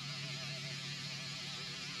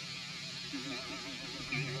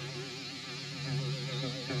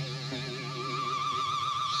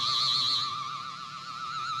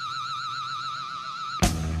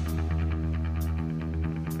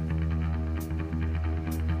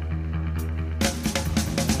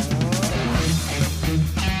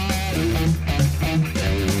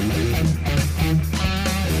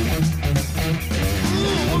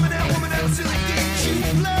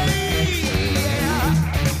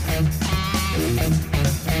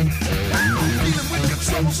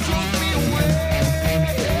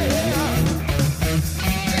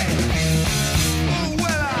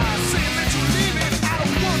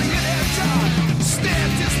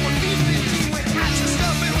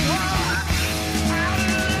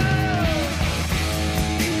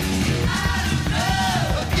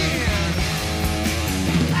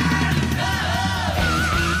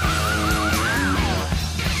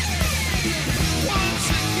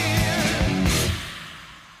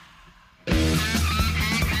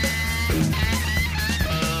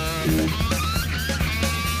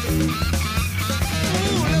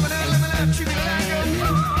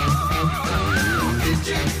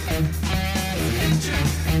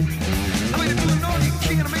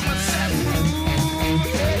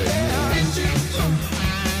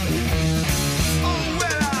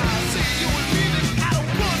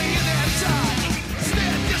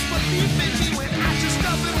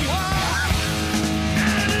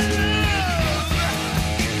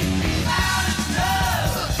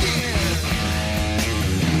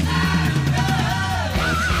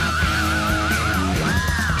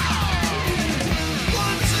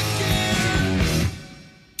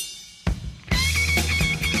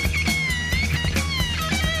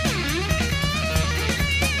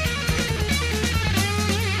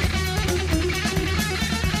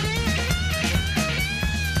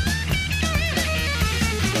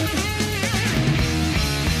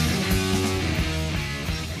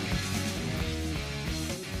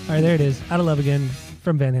 All right, there it is. Out of Love Again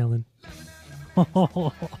from Van Halen.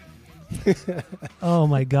 Oh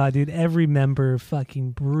my God, dude. Every member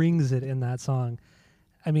fucking brings it in that song.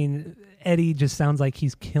 I mean, Eddie just sounds like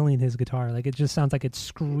he's killing his guitar. Like, it just sounds like it's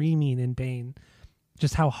screaming in pain.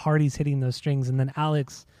 Just how hard he's hitting those strings. And then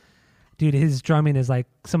Alex, dude, his drumming is like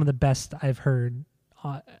some of the best I've heard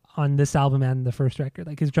on this album and the first record.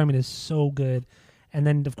 Like, his drumming is so good. And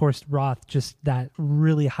then, of course, Roth, just that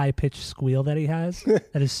really high-pitched squeal that he has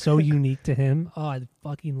that is so unique to him. Oh, I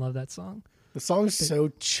fucking love that song. The song's so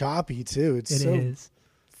choppy, too. It is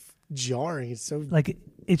jarring. It's so like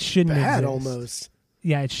it shouldn't bad exist. almost.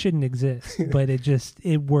 Yeah, it shouldn't exist, but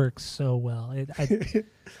it works so well.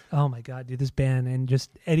 Oh, my God, dude, this band and just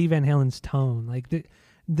Eddie Van Halen's tone. Like,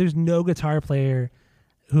 there's no guitar player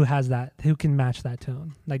who can match that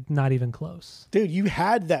tone. Like, not even close. Dude, you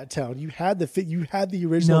had that tone. You had the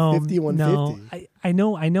original 5150.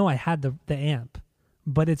 No, I know I had the amp,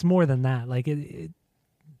 but it's more than that. Like,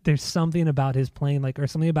 there's something about his playing, like, or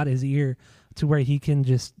something about his ear to where he can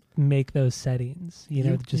just make those settings.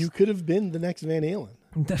 You could have been the next Van Halen.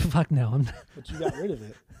 Fuck no, I'm not. But you got rid of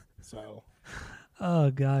it. So.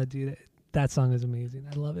 Oh God, dude, that song is amazing.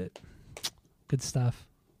 I love it. Good stuff.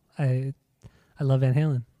 I love Van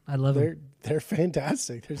Halen. I love them. They're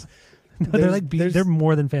fantastic. They're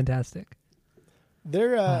more than fantastic.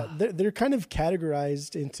 They're kind of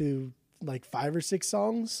categorized into like 5 or 6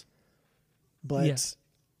 songs, but yeah.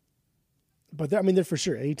 But they're for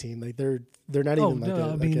sure 18. Like they're not even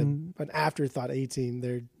an afterthought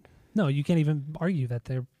 18. No, you can't even argue that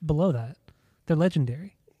they're below that. They're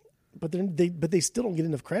legendary. But they still don't get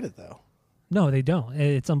enough credit though. No, they don't.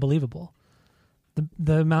 It's unbelievable.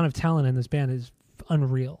 The amount of talent in this band is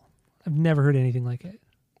unreal. I've never heard anything like it.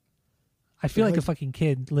 I feel like a fucking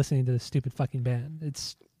kid listening to this stupid fucking band.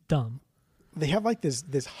 It's dumb. They have like this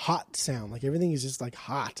hot sound. Like everything is just like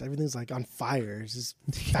hot. Everything's like on fire. It's just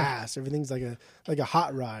fast. Everything's like a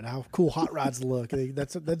hot rod. How cool hot rods look.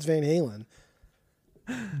 That's Van Halen.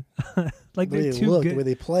 Like the way they're they too look, good. the way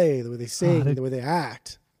they play, the way they sing, the way they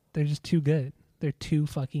act. They're just too good. They're too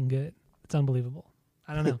fucking good. It's unbelievable.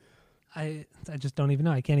 I don't know. I just don't even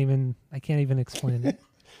know. I can't even explain it.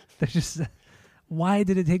 They're just. Why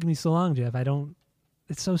did it take me so long, Jeff?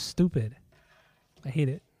 It's so stupid. I hate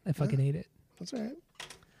it. I fucking hate it. That's all right.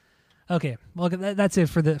 Okay, well that's it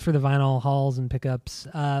for the vinyl hauls and pickups.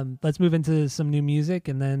 Let's move into some new music,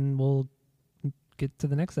 and then we'll get to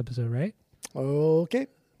the next episode. Right? Okay.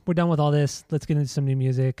 We're done with all this. Let's get into some new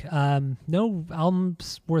music. No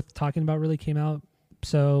albums worth talking about really came out.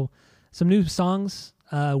 So some new songs.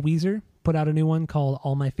 Weezer put out a new one called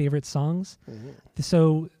All My Favorite Songs. Mm-hmm.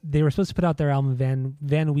 So they were supposed to put out their album Van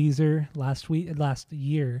Weezer last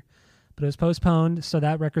year, but it was postponed. So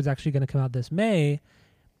that record's actually going to come out this May.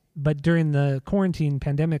 But during the quarantine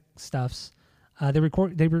pandemic stuffs, they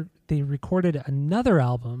recorded another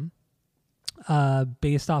album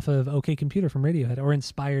based off of OK Computer from Radiohead, or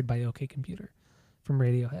inspired by OK Computer from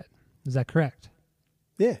Radiohead. Is that correct?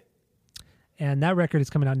 Yeah. And that record is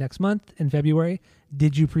coming out next month in February.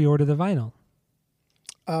 Did you pre-order the vinyl?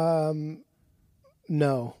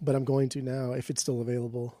 No, but I'm going to now if it's still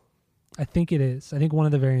available. I think it is. I think one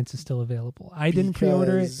of the variants is still available. I didn't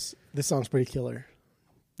pre-order it. This song's pretty killer.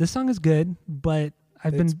 This song is good, but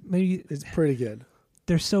it's pretty good.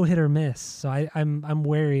 They're so hit or miss, so I'm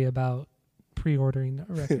wary about pre-ordering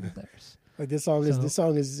a record of theirs. Like this song is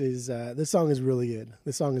really good.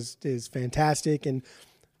 This song is fantastic, and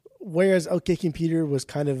whereas OK Computer was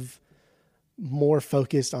kind of more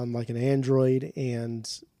focused on like an android and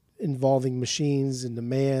involving machines and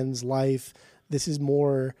man's life, this is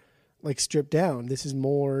more like stripped down. This is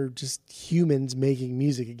more just humans making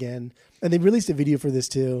music again. And they released a video for this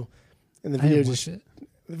too. And the video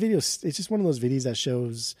it's just one of those videos that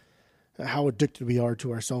shows how addicted we are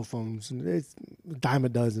to our cell phones, and it's a dime a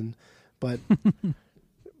dozen. But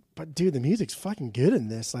but dude, the music's fucking good in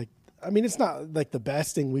this. Like, I mean, it's not like the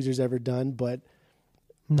best thing Weezer's ever done, but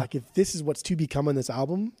like if this is what's to become on this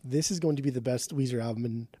album, this is going to be the best Weezer album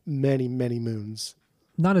in many, many moons.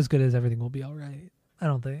 Not as good as Everything Will Be All Right, I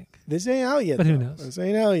don't think. This ain't out yet. But who though. knows? This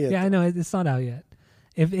ain't out yet. Yeah, I know it's not out yet.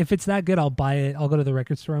 If it's that good, I'll buy it. I'll go to the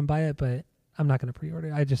record store and buy it, but I'm not going to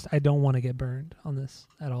pre-order. I don't want to get burned on this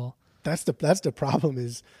at all. That's the problem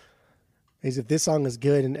is if this song is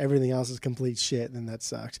good and everything else is complete shit, then that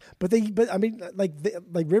sucks. But I mean, like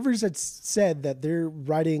Rivers had said that they're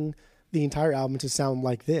writing the entire album to sound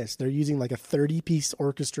like this. They're using like a 30-piece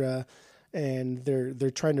orchestra, and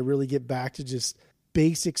they're trying to really get back to just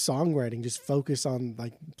basic songwriting, just focus on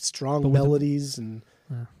like strong melodies and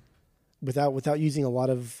without using a lot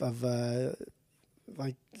of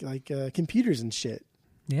computers and shit.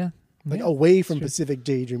 Yeah. Like away from Pacific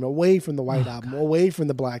Daydream, away from the White Album, away from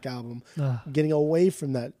the Black Album, getting away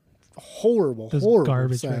from that horrible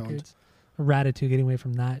garbage sound. Records. Ratatouille, getting away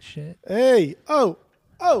from that shit. Hey, oh,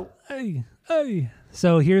 hey.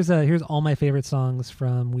 So here's all my favorite songs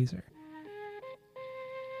from Weezer.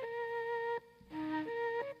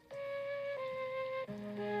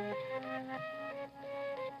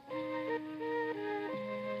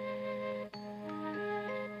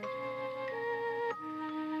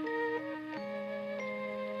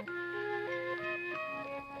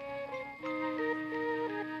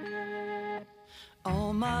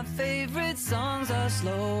 All my favorite songs are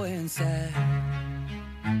slow and sad.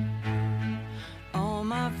 All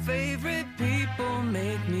my favorite people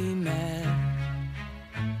make me mad.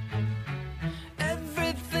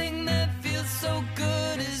 Everything that feels so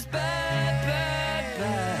good is bad, bad,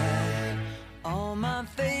 bad. All my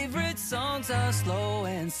favorite songs are slow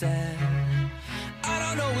and sad. I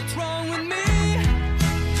don't know what's wrong with me.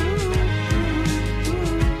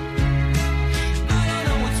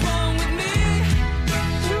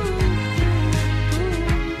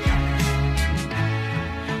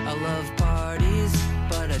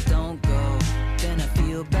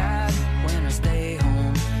 Bad when I stay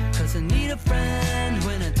home, 'cause I need a friend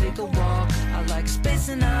when I take a walk. I like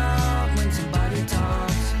spacing out when somebody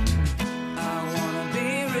talks. I wanna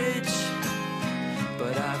be rich,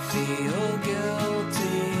 but I feel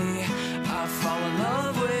guilty. I fall in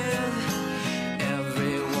love with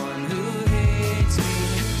everyone who hates me.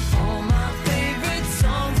 All my favorite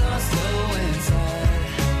songs are slow and sad.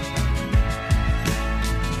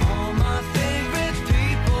 All my favorite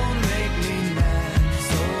people make me mad.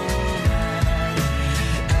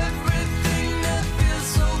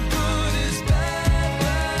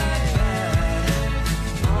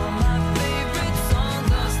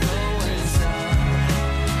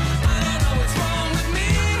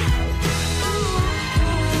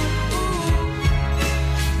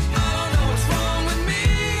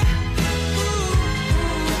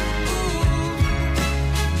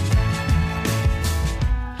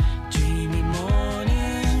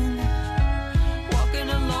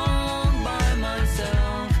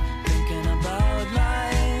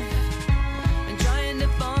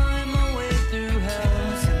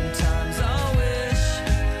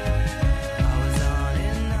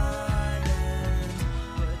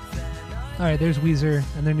 All right, there's Weezer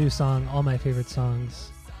and their new song, All My Favorite Songs.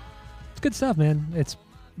 It's good stuff, man. It's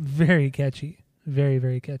very catchy. Very,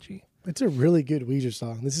 very catchy. It's a really good Weezer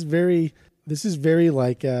song. This is very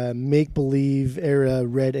like make-believe era,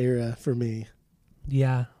 Red era for me.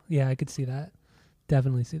 Yeah, I could see that.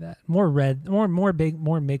 Definitely see that. More Red, more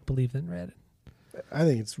make-believe than Red. I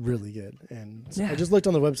think it's really good. And I just looked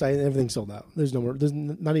on the website and everything's sold out. There's no more. There's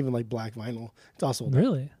not even like black vinyl. It's all sold out.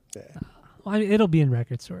 Really? Yeah. Well, I mean, it'll be in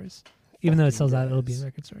record stores. Even though it sells out, it'll be in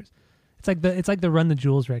record stores. It's like the Run the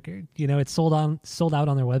Jewels record. You know, it's sold out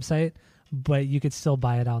on their website, but you could still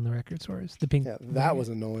buy it on the record stores. The pink. Yeah, that was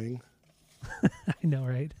annoying. I know,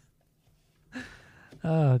 right?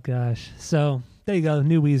 Oh gosh. So there you go,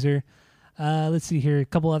 new Weezer. Let's see here, a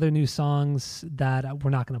couple other new songs that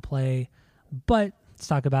we're not going to play, but let's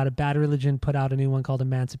talk about it. Bad Religion put out a new one called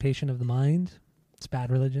Emancipation of the Mind. It's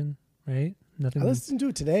Bad Religion, right? Nothing. I listened to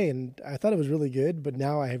it today and I thought it was really good, but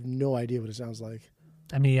now I have no idea what it sounds like.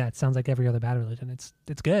 I mean, yeah, it sounds like every other Bad Religion. It's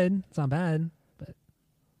good. It's not bad, but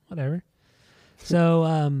whatever.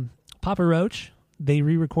 So Papa Roach, they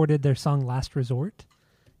re-recorded their song Last Resort.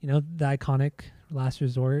 You know, the iconic Last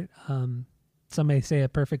Resort. Some may say a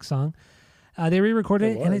perfect song. They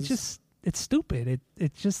re-recorded it and it's stupid.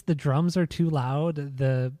 It's just the drums are too loud,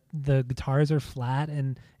 the guitars are flat,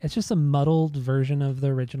 and it's just a muddled version of the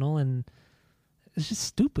original, and it's just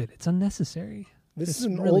stupid. It's unnecessary. This it's is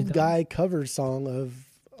an really old dumb. guy cover song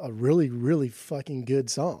a really, really fucking good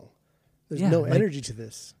song. There's Yeah, no like- energy to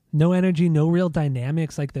this. No energy, no real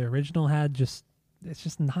dynamics like the original had. It's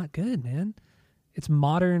just not good, man. It's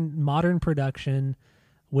modern production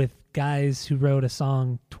with guys who wrote a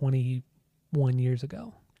song 21 years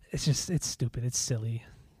ago. It's stupid. It's silly.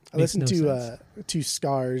 I Makes listened no to sense.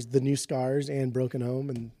 Scars, the new Scars, and Broken Home,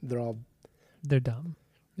 and they're all dumb.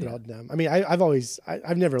 all dumb. I mean,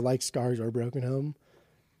 I've never liked Scars or Broken Home,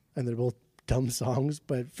 and they're both dumb songs.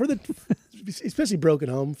 But especially Broken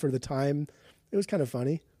Home, for the time, it was kind of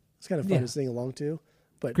funny. It's kind of fun Yeah. to sing along to.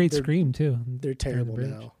 But Great they're, scream too. They're terrible bridge.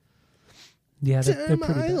 now. Yeah, they're Turn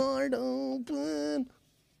pretty my bad. heart open.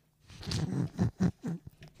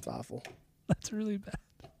 It's awful. That's really bad.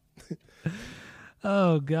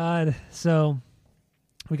 Oh God. So,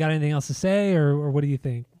 we got anything else to say, or what do you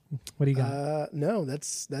think? What do you got? No,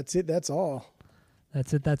 that's it. That's all.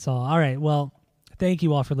 That's it. That's all. All right. Well, thank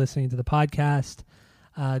you all for listening to the podcast.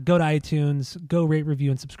 Go to iTunes, go rate,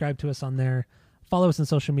 review, and subscribe to us on there. Follow us on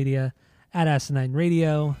social media at Asinine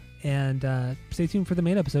Radio, and stay tuned for the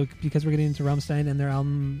main episode because we're getting into Rammstein and their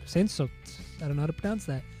album Sehnsucht. I don't know how to pronounce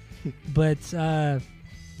that, but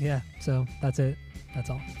yeah. So that's it. That's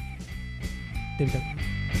all. David.